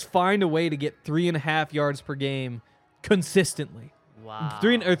just find a way to get 3.5 yards per game consistently. Wow.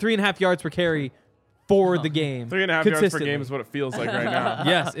 3.5 yards per carry for the game. 3.5 yards per game is what it feels like right now.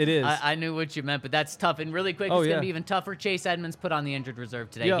 Yes, it is. I knew what you meant, but that's tough. And really quick, it's going to be even tougher. Chase Edmonds put on the injured reserve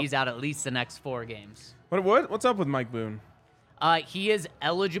today. Yep. He's out at least the next 4 games. What's up with Mike Boone? He is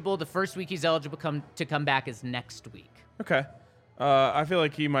eligible. The first week he's eligible to come back is next week. Okay. I feel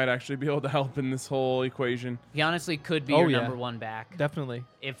like he might actually be able to help in this whole equation. He honestly could be your number 1 back. Definitely.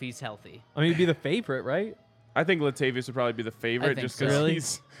 If he's healthy. I mean, he'd be the favorite, right? I think Latavius would probably be the favorite just because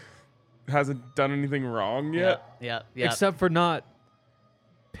he's hasn't done anything wrong yet. Yeah. Except for not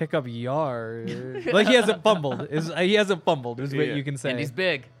pick up yards. Like, he hasn't fumbled. He hasn't fumbled is what you can say. And he's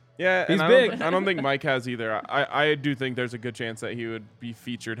big. Yeah, he's and big. I don't think Mike has either. I do think there's a good chance that he would be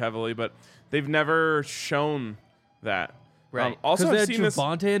featured heavily, but they've never shown that. Right. Also, Because I've they seen had this.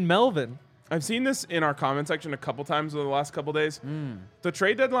 Javonte and Melvin. I've seen this in our comment section a couple times over the last couple days. The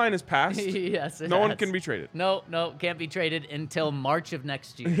trade deadline is passed. Yes, no one can be traded. No, can't be traded until March of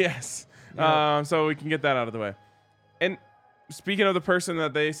next year. Yes. So we can get that out of the way. And speaking of the person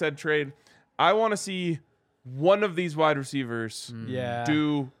that they said trade, I want to see one of these wide receivers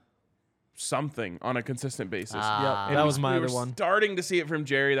do something on a consistent basis. That was my other one. Starting to see it from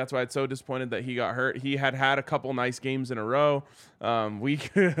Jerry. That's why it's so disappointed that he got hurt. He had a couple nice games in a row. We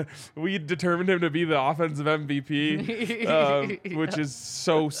determined him to be the offensive MVP, which is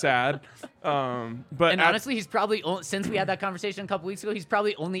so sad. But honestly, he's probably since we had that conversation a couple weeks ago, he's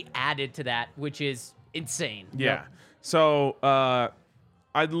probably only added to that, which is insane. Yeah. So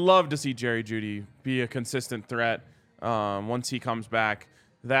I'd love to see Jerry Jeudy be a consistent threat. once he comes back.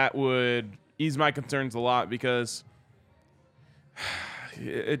 That would ease my concerns a lot because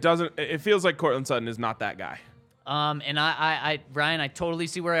it feels like Cortland Sutton is not that guy. And Ryan, I totally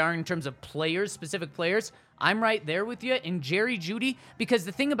see where I are in terms of players, specific players. I'm right there with you in Jerry Jeudy, because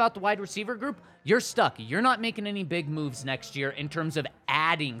the thing about the wide receiver group, you're stuck. You're not making any big moves next year in terms of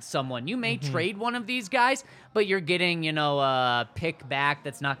adding someone. You may trade one of these guys, but you're getting, a pick back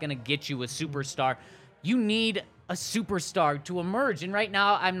that's not going to get you a superstar. You need a superstar to emerge. And right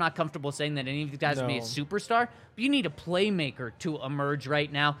now, I'm not comfortable saying that any of these guys will be a superstar, but you need a playmaker to emerge right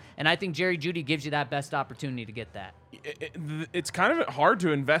now. And I think Jerry Jeudy gives you that best opportunity to get that. It's kind of hard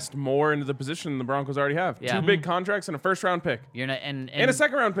to invest more into the position the Broncos already have. Yeah. 2 big contracts and a first-round pick. You're not, and a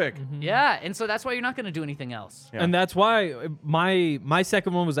second-round pick. Yeah, and so that's why you're not going to do anything else. Yeah. And that's why my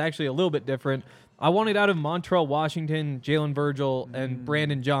second one was actually a little bit different. I wanted out of Montreal Washington, Jalen Virgil, and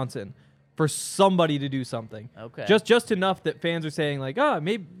Brandon Johnson for somebody to do something. Okay. Just enough that fans are saying, like,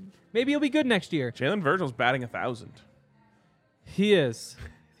 maybe he'll be good next year. Jalen Virgil's batting 1,000. He is.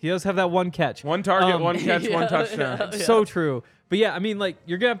 He does have that one catch. 1 target, 1 catch, 1 touchdown. So true. But yeah, I mean, like,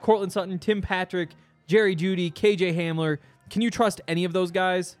 you're going to have Cortland Sutton, Tim Patrick, Jerry Jeudy, KJ Hamler. Can you trust any of those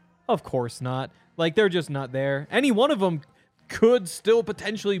guys? Of course not. Like, they're just not there. Any one of them could still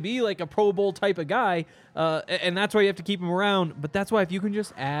potentially be like a Pro Bowl type of guy, and that's why you have to keep him around. But that's why if you can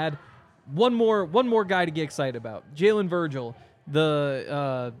just add one more guy to get excited about, Jalen Virgil,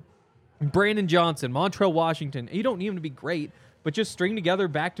 the Brandon Johnson, Montreal Washington, you don't need him to be great, but just string together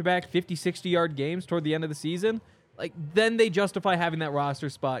back-to-back 50, 60-yard games toward the end of the season, like, then they justify having that roster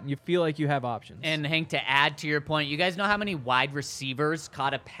spot, and you feel like you have options. And Hank, to add to your point, you guys know how many wide receivers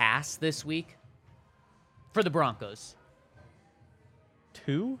caught a pass this week for the Broncos?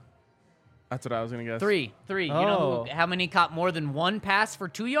 2? That's what I was going to guess. 3. You know how many caught more than 1 pass for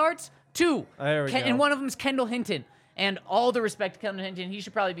 2 yards? 2. There we go. And one of them is Kendall Hinton. And all the respect to Kendall Hinton, he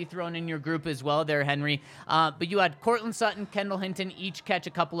should probably be thrown in your group as well there, Henry. But you had Cortland Sutton, Kendall Hinton each catch a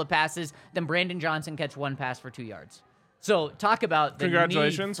couple of passes, then Brandon Johnson catch 1 pass for 2 yards. So talk about the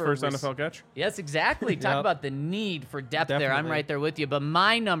Congratulations, need for first NFL catch. Yes, exactly. Talk about the need for depth there. I'm right there with you. But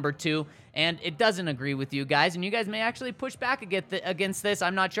my number 2, and it doesn't agree with you guys, and you guys may actually push back against this.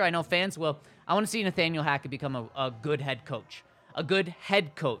 I'm not sure. I know fans will. I want to see Nathaniel Hackett become a good head coach. A good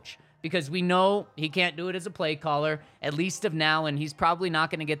head coach. Because we know he can't do it as a play caller, at least of now, and he's probably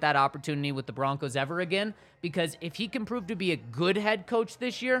not going to get that opportunity with the Broncos ever again. Because if he can prove to be a good head coach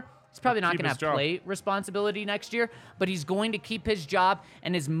this year, he's probably not going to have play responsibility next year, but he's going to keep his job.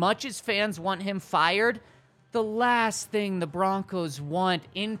 And as much as fans want him fired, the last thing the Broncos want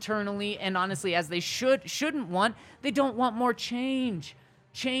internally, and honestly, as they shouldn't want, they don't want more change.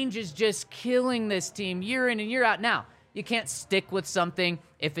 Change is just killing this team year in and year out. Now, you can't stick with something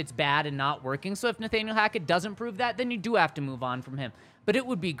if it's bad and not working. So if Nathaniel Hackett doesn't prove that, then you do have to move on from him. But it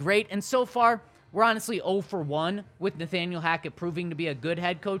would be great. And so far, we're honestly 0 for 1 with Nathaniel Hackett proving to be a good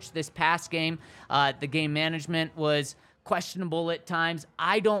head coach this past game. The game management was questionable at times.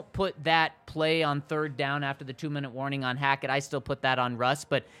 I don't put that play on 3rd down after the 2-minute warning on Hackett. I still put that on Russ,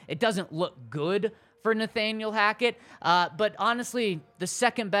 but it doesn't look good for Nathaniel Hackett. But honestly, the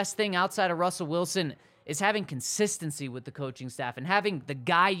second best thing outside of Russell Wilson is having consistency with the coaching staff and having the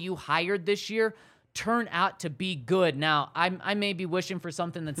guy you hired this year turn out to be good. Now, I may be wishing for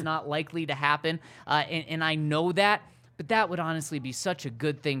something that's not likely to happen, and I know that, but that would honestly be such a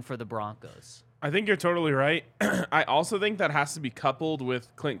good thing for the Broncos. I think you're totally right. I also think that has to be coupled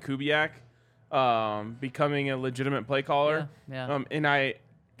with Clint Kubiak becoming a legitimate play caller. Yeah. And I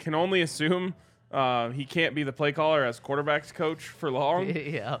can only assume he can't be the play caller as quarterback's coach for long.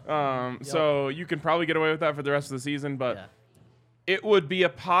 Yeah. So you can probably get away with that for the rest of the season, but it would be a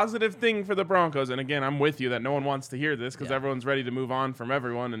positive thing for the Broncos. And again, I'm with you that no one wants to hear this because everyone's ready to move on from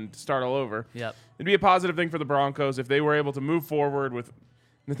everyone and start all over. Yep. It'd be a positive thing for the Broncos if they were able to move forward with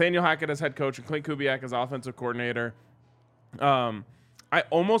Nathaniel Hackett as head coach and Clint Kubiak as offensive coordinator. I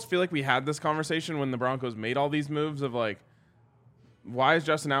almost feel like we had this conversation when the Broncos made all these moves of like, why is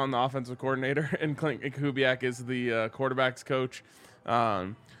Justin Allen the offensive coordinator and Clint Kubiak is the quarterback's coach?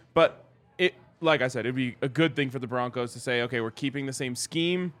 But it, like I said, it'd be a good thing for the Broncos to say, okay, we're keeping the same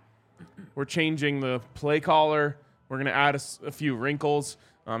scheme. We're changing the play caller. We're going to add a few wrinkles.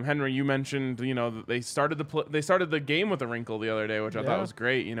 Henry, you mentioned, that they started the game with a wrinkle the other day, which I thought was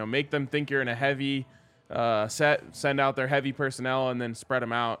great. Make them think you're in a heavy set, send out their heavy personnel, and then spread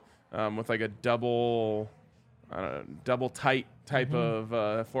them out with like a double tight type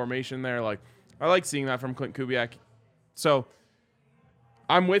of formation there. Like, I like seeing that from Clint Kubiak. So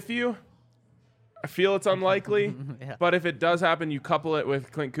I'm with you. I feel it's unlikely, but if it does happen, you couple it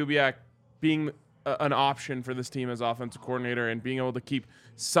with Clint Kubiak being an option for this team as offensive coordinator and being able to keep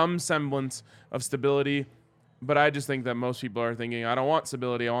some semblance of stability. But I just think that most people are thinking, I don't want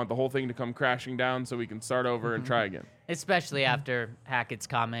stability. I want the whole thing to come crashing down so we can start over and try again. Especially after Hackett's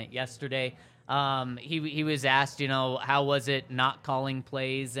comment yesterday. He was asked, how was it not calling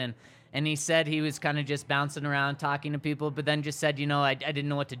plays? And he said he was kind of just bouncing around talking to people, but then just said, I didn't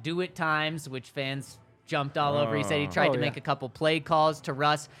know what to do at times, which fans jumped all over. He said he tried to make a couple play calls to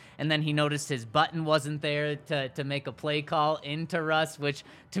Russ, and then he noticed his button wasn't there to make a play call into Russ, which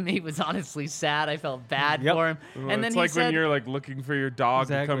to me was honestly sad. I felt bad for him. Well, and then it's he like said, when you're like looking for your dog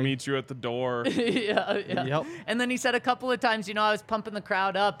to come meet you at the door. yeah. Yep. And then he said a couple of times, I was pumping the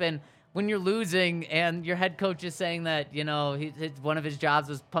crowd up, and when you're losing and your head coach is saying that, one of his jobs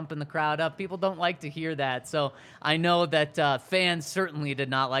was pumping the crowd up, people don't like to hear that. So I know that fans certainly did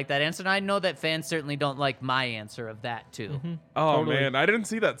not like that answer, and I know that fans certainly don't like my answer of that, too. Oh, Totally. man. I didn't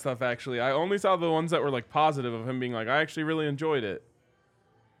see that stuff, actually. I only saw the ones that were like positive of him being like, I actually really enjoyed it.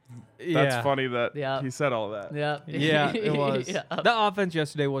 That's funny that he said all that. Yeah. Yeah, it was. Yeah. The offense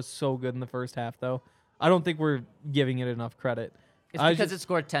yesterday was so good in the first half, though. I don't think we're giving it enough credit. It's because it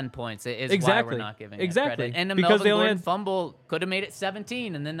scored 10 points. It is why we're not giving it credit. And a Because Melvin they only Gordon had- fumble could have made it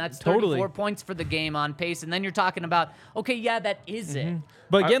 17, and then that's Totally. 34 points for the game on pace. And then you're talking about, okay, yeah, that is it.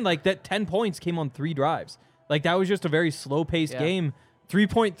 But again, that 10 points came on 3 drives. Like, that was just a very slow-paced game.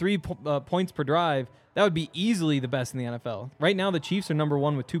 3.3 points per drive. That would be easily the best in the NFL. Right now, the Chiefs are number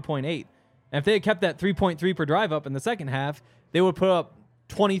 1 with 2.8. And if they had kept that 3.3 per drive up in the second half, they would put up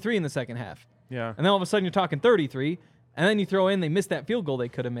 23 in the second half. Yeah. And then all of a sudden, you're talking 33. And then you throw in, they missed that field goal they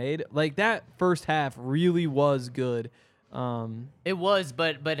could have made. Like, that first half really was good. It was,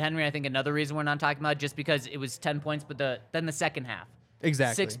 but Henry, I think another reason we're not talking about it, just because it was 10 points, but then the second half.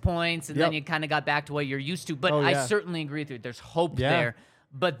 Exactly. 6 points, and then you kind of got back to what you're used to. But I certainly agree with you. There's hope there.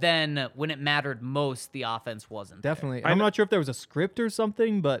 But then when it mattered most, the offense wasn't there. Definitely. I'm not sure if there was a script or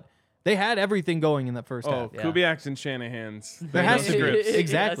something, but they had everything going in that first half. Kubiak's and Shanahan's. There has to be. scripts.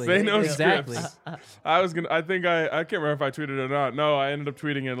 Exactly. They know exactly. scripts. I can't remember if I tweeted it or not. No, I ended up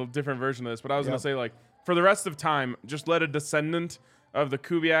tweeting a different version of this, but I was going to say, like, for the rest of time, just let a descendant of the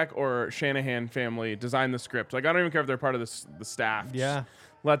Kubiak or Shanahan family design the script. Like, I don't even care if they're part of the staff. Yeah. Just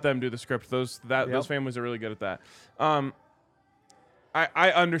let them do the script. Those families are really good at that.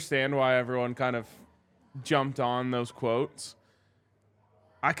 I understand why everyone kind of jumped on those quotes.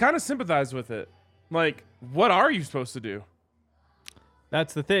 I kind of sympathize with it. Like, what are you supposed to do?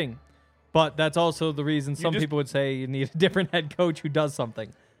 That's the thing. But that's also the reason some people would say you need a different head coach who does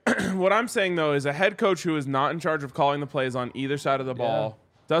something. What I'm saying, though, is a head coach who is not in charge of calling the plays on either side of the ball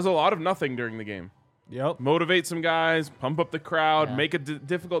does a lot of nothing during the game. Yep. Motivate some guys, pump up the crowd, make a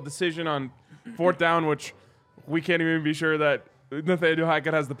difficult decision on fourth down, which we can't even be sure that Nathaniel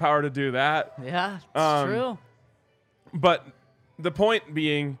Hackett has the power to do that. Yeah, it's true. But the point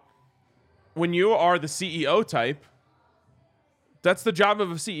being, when you are the CEO type, that's the job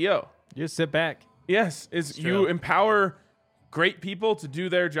of a CEO. You just sit back. Yes, you empower great people to do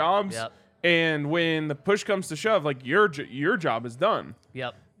their jobs, and when the push comes to shove, like your job is done.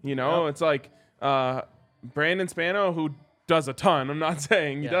 Yep. It's like Brandon Spano, who does a ton. I'm not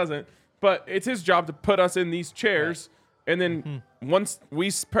saying he doesn't, but it's his job to put us in these chairs, and then once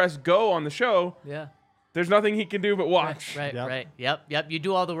we press go on the show, there's nothing he can do but watch. Right. Yep. You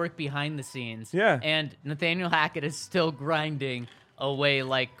do all the work behind the scenes. Yeah. And Nathaniel Hackett is still grinding away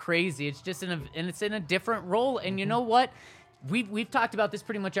like crazy. It's just it's in a different role. And you know what? We've talked about this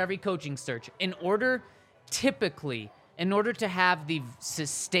pretty much every coaching search. In order to have the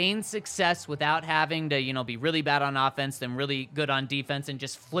sustained success without having to, be really bad on offense, then really good on defense, and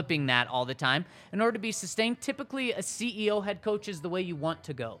just flipping that all the time, in order to be sustained, typically a CEO head coach is the way you want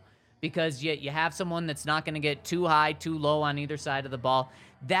to go. Because you have someone that's not going to get too high, too low on either side of the ball.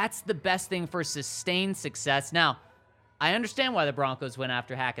 That's the best thing for sustained success. Now, I understand why the Broncos went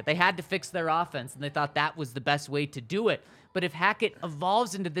after Hackett. They had to fix their offense, and they thought that was the best way to do it. But if Hackett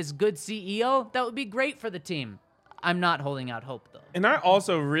evolves into this good CEO, that would be great for the team. I'm not holding out hope, though. And I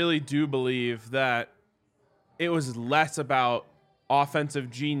also really do believe that it was less about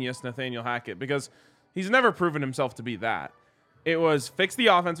offensive genius Nathaniel Hackett, because he's never proven himself to be that. It was fix the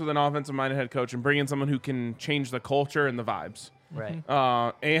offense with an offensive-minded head coach and bring in someone who can change the culture and the vibes. Right.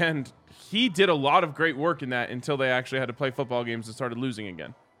 And he did a lot of great work in that until they actually had to play football games and started losing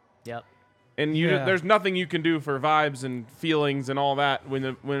again. Yep. And there's nothing you can do for vibes and feelings and all that when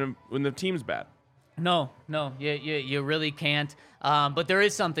the team's bad. No, you really can't. But there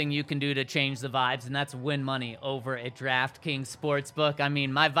is something you can do to change the vibes, and that's win money over at DraftKings Sportsbook. I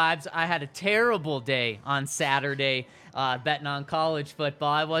mean, my vibes, I had a terrible day on Saturday betting on college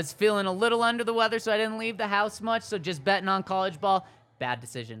football. I was feeling a little under the weather, so I didn't leave the house much, so just betting on college ball, bad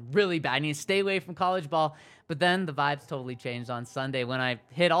decision. Really bad. I need to stay away from college ball. But then the vibes totally changed on Sunday when I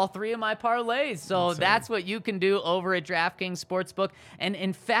hit all 3 of my parlays. So that's what you can do over at DraftKings Sportsbook. And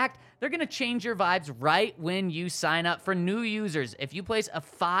in fact, they're going to change your vibes right when you sign up. For new users, if you place a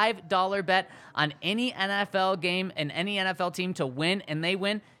 $5 bet on any NFL game and any NFL team to win and they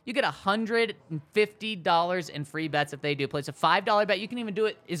win, you get $150 in free bets if they do. Place a $5 bet. You can even do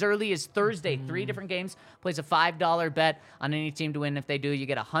it as early as Thursday. 3 different games. Place a $5 bet on any team to win. If they do, you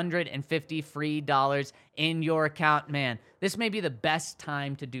get $150 free dollars in your account. Man, this may be the best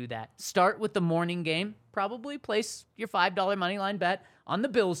time to do that. Start with the morning game. Probably place your $5 money line bet on the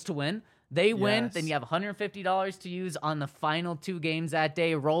Bills to win. They win, then you have $150 to use on the final 2 games that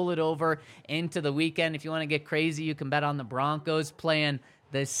day. Roll it over into the weekend. If you want to get crazy, you can bet on the Broncos playing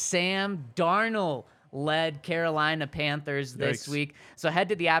the Sam Darnold-led Carolina Panthers this week. So head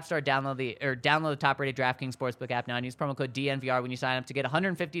to the App Store, download the top-rated DraftKings Sportsbook app now, and use promo code DNVR when you sign up to get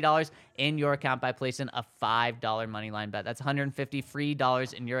 $150 in your account by placing a $5 moneyline bet. That's $150 free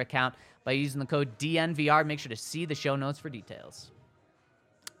dollars in your account by using the code DNVR. Make sure to see the show notes for details.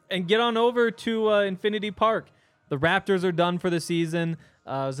 And get on over to Infinity Park. The Raptors are done for the season. It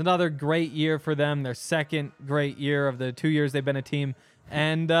was another great year for them. Their second great year of the 2 years they've been a team.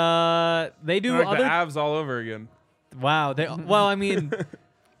 And they do like other... the Avs all over again. Wow. Well, I mean,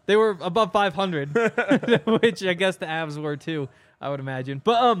 they were above 500, which I guess the Avs were too, I would imagine.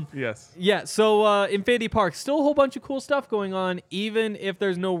 But yes. Yeah, so Infinity Park, still a whole bunch of cool stuff going on, even if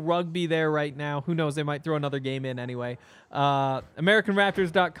there's no rugby there right now. Who knows? They might throw another game in anyway.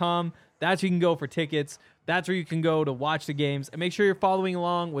 AmericanRaptors.com. That's where you can go for tickets. That's where you can go to watch the games. And make sure you're following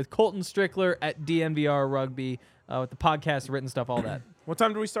along with Colton Strickler at DNVR Rugby with the podcast, written stuff, all that. What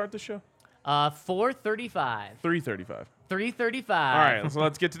time do we start the show? 4:35. 3:35. 3:35. All right, so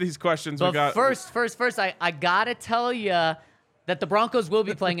let's get to these questions. But first, I gotta tell you that the Broncos will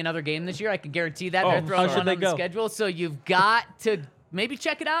be playing another game this year. I can guarantee that. They're throwing one on the schedule, so you've got to maybe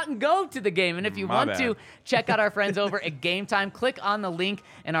check it out and go to the game. And if you want to, check out our friends over at Game Time. Click on the link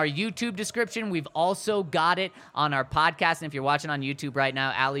in our YouTube description. We've also got it on our podcast. And if you're watching on YouTube right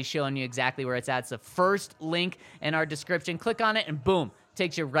now, Allie's showing you exactly where it's at. It's the first link in our description. Click on it and boom,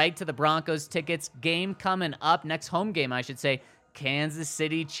 takes you right to the Broncos tickets. Game coming up, next home game, I should say. Kansas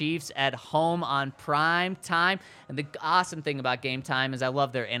City Chiefs at home on prime time. And the awesome thing about Game Time is I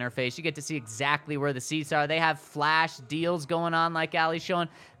love their interface. You get to see exactly where the seats are. They have flash deals going on like Allie's showing.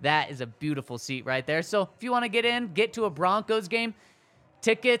 That is a beautiful seat right there. So if you want to get to a Broncos game,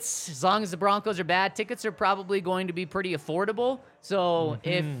 tickets, as long as the Broncos are bad, tickets are probably going to be pretty affordable. So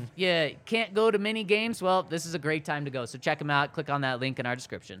if you can't go to many games, well, this is a great time to go. So check them out. Click on that link in our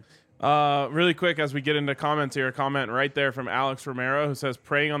description. Really quick, as we get into comments here, a comment right there from Alex Romero who says,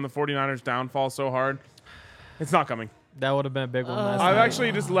 praying on the 49ers downfall so hard. It's not coming. That would have been a big one last I've night.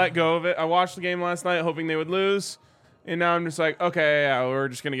 actually just let go of it. I watched the game last night hoping they would lose, and now I'm just like, okay, yeah, we're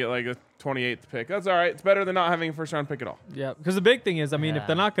just going to get like a 28th pick. That's all right. It's better than not having a first-round pick at all. Yeah, because the big thing is, I mean, if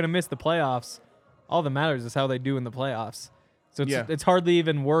they're not going to miss the playoffs, all that matters is how they do in the playoffs. So it's hardly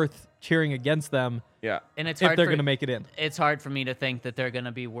even worth cheering against them. Yeah, and it's if hard they're going to make it in. It's hard for me to think that they're going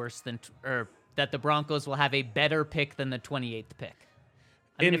to be worse than, or that the Broncos will have a better pick than the 28th pick.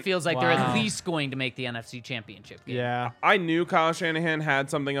 I mean, it feels like they're at least going to make the NFC Championship game. Yeah, I knew Kyle Shanahan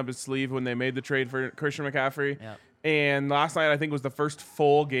had something up his sleeve when they made the trade for Christian McCaffrey. Yep. And last night, I think, was the first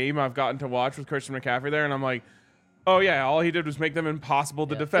full game I've gotten to watch with Christian McCaffrey there, and I'm like, oh, yeah, all he did was make them impossible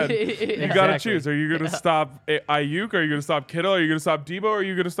to defend. You got to choose. Are you going to stop Ayuk? Are you going to stop Kittle? Are you going to stop Debo? Or are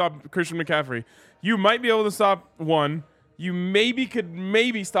you going to stop Christian McCaffrey? You might be able to stop one. You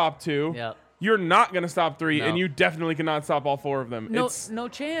could stop two. Yep. You're not going to stop three, No. and you definitely cannot stop all 4 of them. No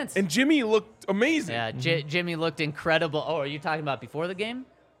chance. And Jimmy looked amazing. Yeah, Jimmy looked incredible. Oh, are you talking about before the game?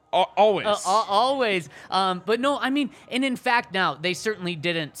 Always. Always. But no, I mean, and in fact, now, they certainly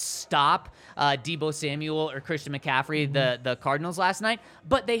didn't stop Debo Samuel or Christian McCaffrey, the Cardinals last night,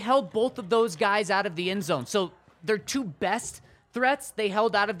 but they held both of those guys out of the end zone. So their 2 best threats they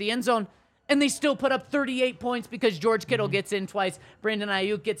held out of the end zone, and they still put up 38 points because George Kittle gets in twice, Brandon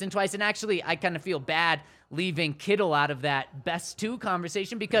Ayuk gets in twice, and actually, I kind of feel bad leaving Kittle out of that best 2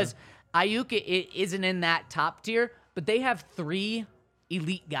 conversation because Ayuk isn't in that top tier, but they have 3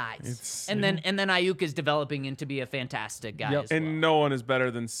 elite guys. And then Ayuk is developing into be a fantastic guy as well. And no one is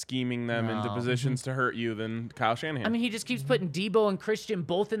better than scheming them into positions to hurt you than Kyle Shanahan. I mean, he just keeps putting Debo and Christian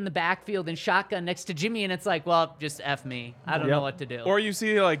both in the backfield and shotgun next to Jimmy, and it's like, well, just F me. I don't know what to do. Or you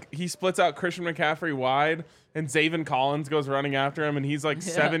see, like, he splits out Christian McCaffrey wide, and Zaven Collins goes running after him, and he's like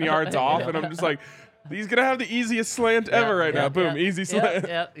 7 yards off, and I'm just like, he's going to have the easiest slant ever right now. Boom, easy slant.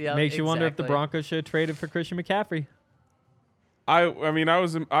 Makes you wonder if the Broncos should have traded for Christian McCaffrey. I mean, I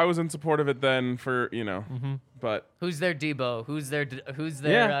was in support of it then for, but Who's their Debo? Who's their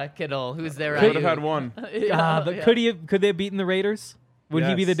Kittle? Who's their could have Ayuk? had one. But could they have beaten the Raiders? Would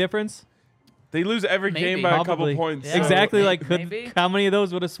he be the Yes. difference? They lose every Maybe. game by a couple points. Yeah. so- Exactly. Maybe. How many of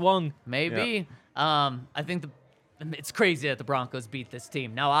those would have swung? Maybe. I think it's crazy that the Broncos beat this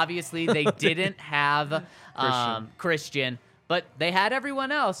team. Now, obviously, they didn't have Christian, but they had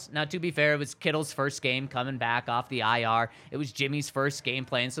everyone else. Now, to be fair, it was Kittle's first game coming back off the IR. It was Jimmy's first game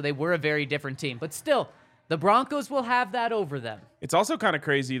playing, so they were a very different team. But still, the Broncos will have that over them. It's also kind of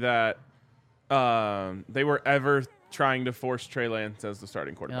crazy that they were ever trying to force Trey Lance as the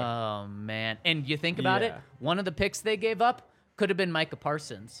starting quarterback. Oh, man. And you think about it, Yeah. one of the picks they gave up could have been Micah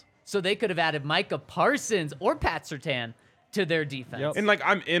Parsons. So they could have added Micah Parsons or Pat Surtain to their defense. Yep. And like,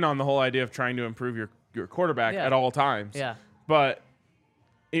 I'm in on the whole idea of trying to improve your quarterback Yeah. at all times. Yeah. But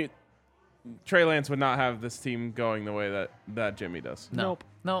Trey Lance would not have this team going the way that Jimmy does. Nope.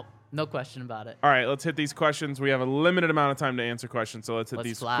 No question about it. All right, let's hit these questions. We have a limited amount of time to answer questions, so let's hit Let's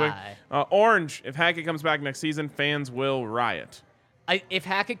these fly. quick. Orange, if Hackett comes back next season, fans will riot. If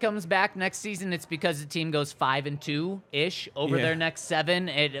Hackett comes back next season, it's because the team goes 5-2-ish over Yeah. their next 7,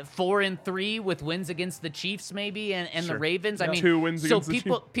 at 4-3 with wins against the Chiefs maybe and the Sure. Ravens. I mean, 2 wins so against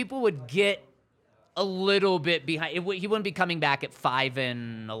the people would get a little bit behind. He wouldn't be coming back at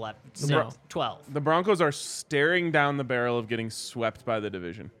 5-11, No. 12. The Broncos are staring down the barrel of getting swept by the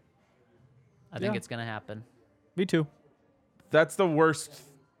division. I think Yeah. it's gonna happen. Me too. That's the worst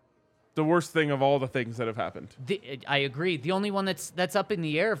thing of all the things that have happened. I agree. The only one that's up in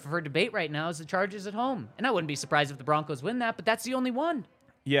the air for debate right now is the Chargers at home, and I wouldn't be surprised if the Broncos win that. But that's the only one.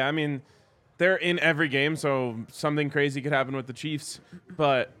 Yeah, I mean, they're in every game, so something crazy could happen with the Chiefs.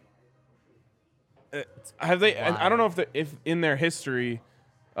 But have they? And I don't know if in their history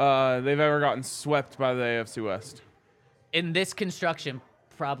they've ever gotten swept by the AFC West. In this construction,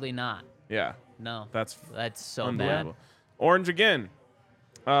 probably not. Yeah, No, that's so unbelievable. bad. Orange again.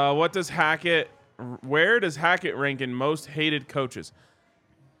 Where does Hackett rank in most hated coaches?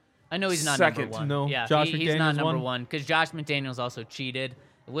 I know he's not Second. number one. No, Yeah, Josh he's not McDaniels number won. one because Josh McDaniels also cheated.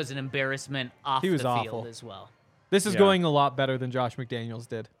 It was an embarrassment off He was the awful. field as well. This is Yeah. going a lot better than Josh McDaniels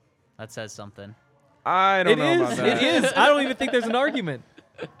did. That says something. I don't It know about is. that. It is. I don't even think there's an argument.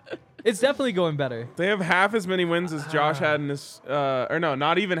 It's definitely going better. They have half as many wins as Josh had in his, or no,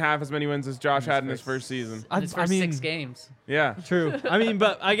 not even half as many wins as Josh had in his first season. In his first 6 games. Yeah. True. I mean,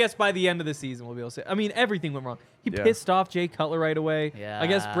 but I guess by the end of the season we'll be able to say. I mean, everything went wrong. He Yeah. pissed off Jay Cutler right away. Yeah. I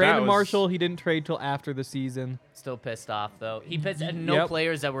guess That Brandon was- Marshall he didn't trade till after the season. Still pissed off though. He pissed, and no Yep.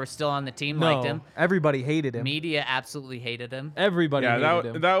 players that were still on the team No, liked him. everybody hated him. Media absolutely hated him. Everybody Yeah,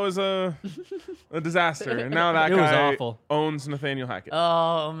 hated him. that was a disaster. And now that It was guy awful. owns Nathaniel Hackett.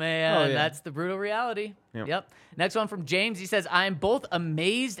 Oh man, Oh, yeah. that's the brutal reality. Yep. Next one from James. He says, "I am both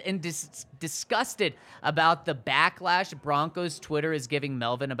amazed and disgusted about the backlash Broncos Twitter is giving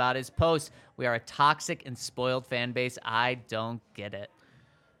Melvin about his post. We are a toxic and spoiled fan base. I don't get it."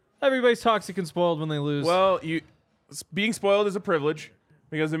 Everybody's toxic and spoiled when they lose. Well, being spoiled is a privilege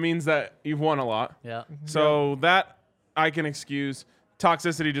because it means that you've won a lot. Yeah. So that I can excuse.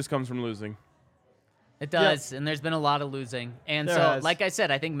 Toxicity just comes from losing. It does, and there's been a lot of losing. And There so, has. like I said,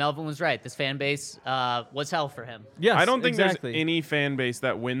 I think Melvin was right. This fan base was hell for him. yes, I don't think exactly. there's any fan base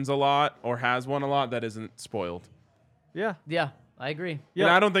that wins a lot or has won a lot that isn't spoiled. Yeah. Yeah, I agree. Yep. And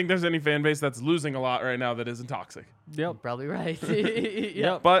I don't think there's any fan base that's losing a lot right now that isn't toxic. Yep. Probably right. Yep.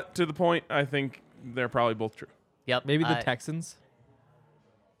 Yep. But to the point, I think they're probably both true. Yep. Maybe the I- Texans.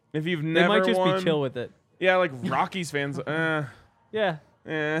 If you've They never might just won, be chill with it. yeah, like Rockies fans, Yeah.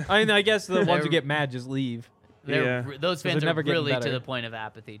 eh. I mean, I guess the ones They're- who get mad just leave. Those fans they're are never getting really to better. the point of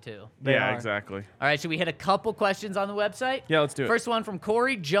apathy, too. They Yeah, are. exactly. All right, should we hit a couple questions on the website? Yeah, let's do it. First one from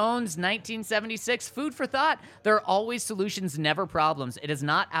Corey Jones, 1976. Food for thought. There are always solutions, never problems. It is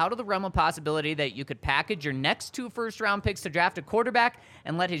not out of the realm of possibility that you could package your next 2 first-round picks to draft a quarterback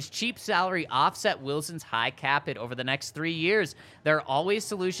and let his cheap salary offset Wilson's high cap hit over the next 3 years. There are always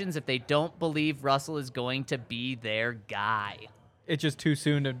solutions if they don't believe Russell is going to be their guy. It's just too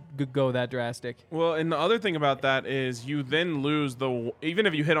soon to go that drastic. Well, and the other thing about that is you then lose even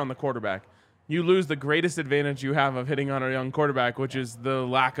if you hit on the quarterback, you lose the greatest advantage you have of hitting on a young quarterback, which is the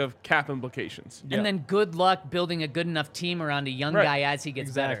lack of cap implications. And then good luck building a good enough team around a young guy as he gets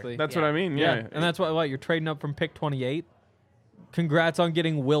Exactly. better. That's what I mean. Yeah. And that's what you're trading up from pick 28. Congrats on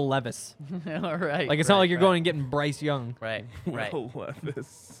getting Will Levis. All right. Like, it's not like you're going and getting Bryce Young. Right. Will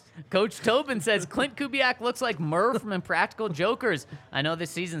Levis. Coach Tobin says Clint Kubiak looks like Murr from Impractical Jokers. I know this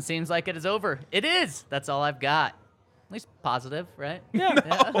season seems like it is over. It is. That's all I've got. At least positive, right? Yeah.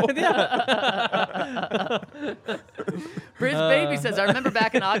 Briz Baby says, I remember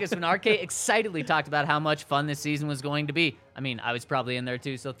back in August when RK excitedly talked about how much fun this season was going to be. I mean, I was probably in there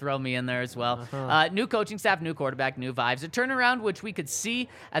too, so throw me in there as well. New coaching staff, new quarterback, new vibes. A turnaround which we could see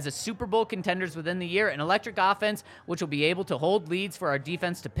as a Super Bowl contenders within the year. An electric offense which will be able to hold leads for our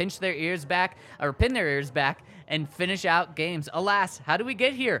defense to pin their ears back and finish out games. Alas, how do we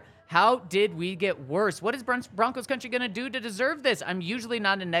get here? How did we get worse? What is Broncos country going to do to deserve this? I'm usually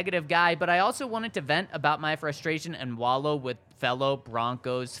not a negative guy, but I also wanted to vent about my frustration and wallow with fellow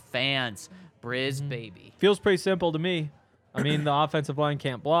Broncos fans. Briz Baby. Feels pretty simple to me. I mean, the offensive line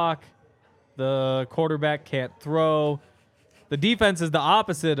can't block. The quarterback can't throw. The defense is the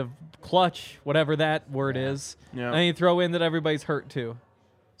opposite of clutch, whatever that word is. Yeah. And you throw in that everybody's hurt too.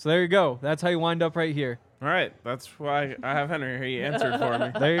 So there you go. That's how you wind up right here. All right. That's why I have Henry here. He answered for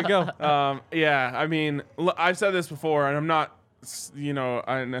me. There you go. Yeah, I mean, I've said this before, and I'm not,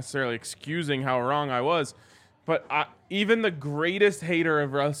 necessarily excusing how wrong I was, but even the greatest hater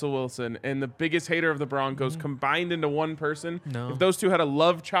of Russell Wilson and the biggest hater of the Broncos combined into one person, if those two had a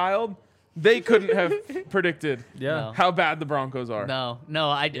love child, they couldn't have predicted how bad the Broncos are. No.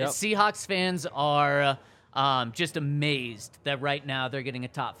 Seahawks fans are just amazed that right now they're getting a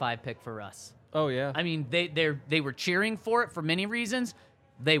top 5 pick for us. Oh, yeah. I mean, they were cheering for it for many reasons.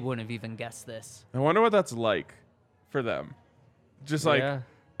 They wouldn't have even guessed this. I wonder what that's like for them. Just like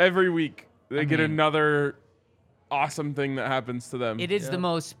every week they get another awesome thing that happens to them. It is the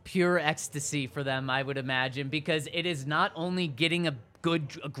most pure ecstasy for them, I would imagine, because it is not only getting a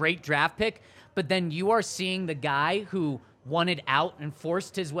great draft pick, but then you are seeing the guy who wanted out and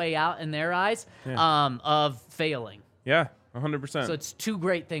forced his way out in their eyes of failing. Yeah, 100%. So it's two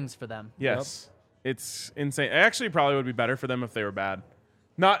great things for them. Yes. It's insane. It actually probably would be better for them if they were bad.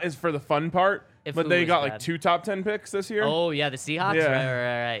 Not as for the fun part, but they got like 2 top 10 picks this year. Oh, yeah, the Seahawks?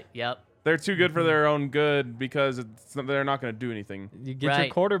 Yeah. Right. Yep. They're too good for their own good because they're not going to do anything. You get your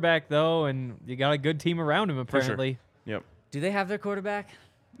quarterback, though, and you got a good team around him, apparently. Yep. Do they have their quarterback?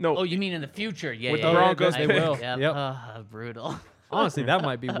 No. Oh, you mean in the future? Yeah, With yeah, the Broncos they pick. will. Yep. Brutal. Honestly, that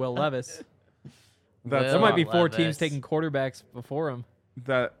might be Will Levis. That's There might be Will 4 Levis. teams taking quarterbacks before him.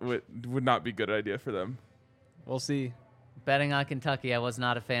 That would not be a good idea for them. We'll see. Betting on Kentucky, I was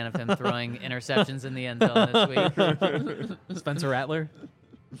not a fan of him throwing interceptions in the end zone this week. Spencer Rattler.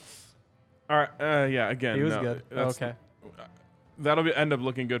 All right. Yeah. Again, He was no, good. Okay. That'll end up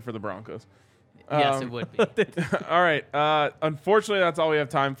looking good for the Broncos. Yes, it would be. All right. Unfortunately, that's all we have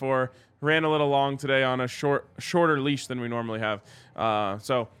time for. Ran a little long today on a shorter leash than we normally have.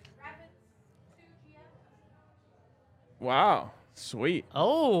 Wow. Sweet.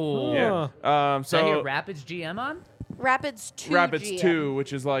 Oh. Yeah. Did I hear Rapids GM on? Rapids 2 Rapids GM. 2,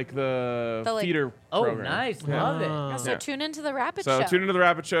 which is like the feeder Oh, program. nice. Yeah. Love it. Yeah, so tune into the Rapids So show. tune into the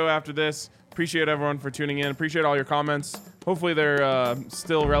Rapid Show after this. Appreciate everyone for tuning in. Appreciate all your comments. Hopefully they're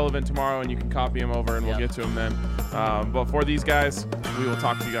still relevant tomorrow and you can copy them over and we'll get to them then. But for these guys, we will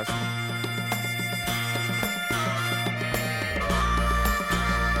talk to you guys tomorrow.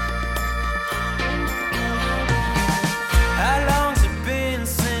 How long's it been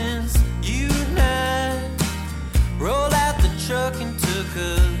since you and I rolled out the truck and took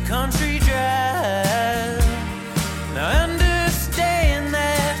a country drive? Now I understand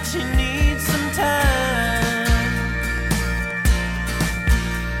that you need some time.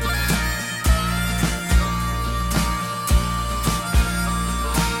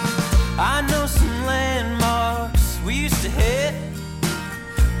 I know some landmarks we used to hit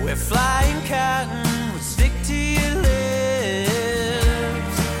where flying cotton would stick to your lips.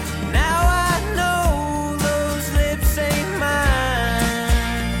 Now I know those lips ain't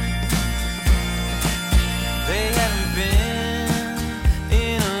mine. They haven't been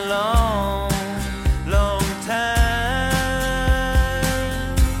in a long, long time.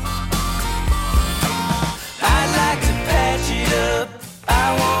 I'd like to patch it up.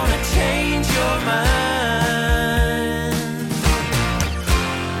 I wanna change your mind.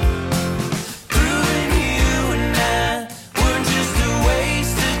 Through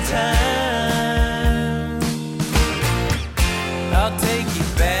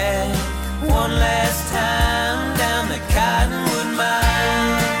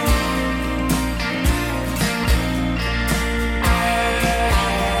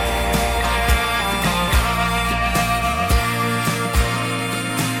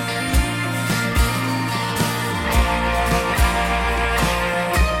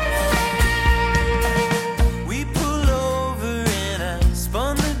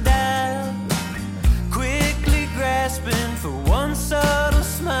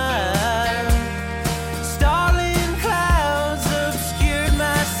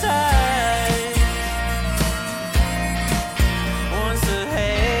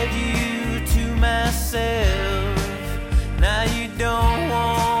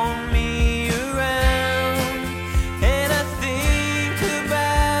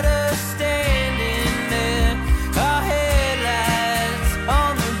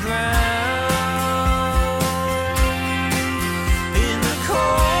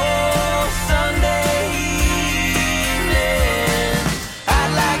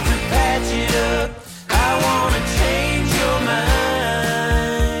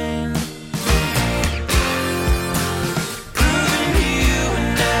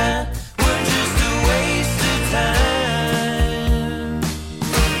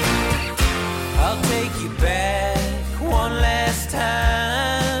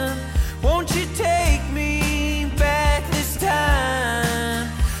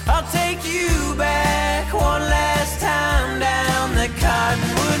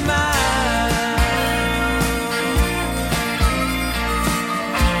my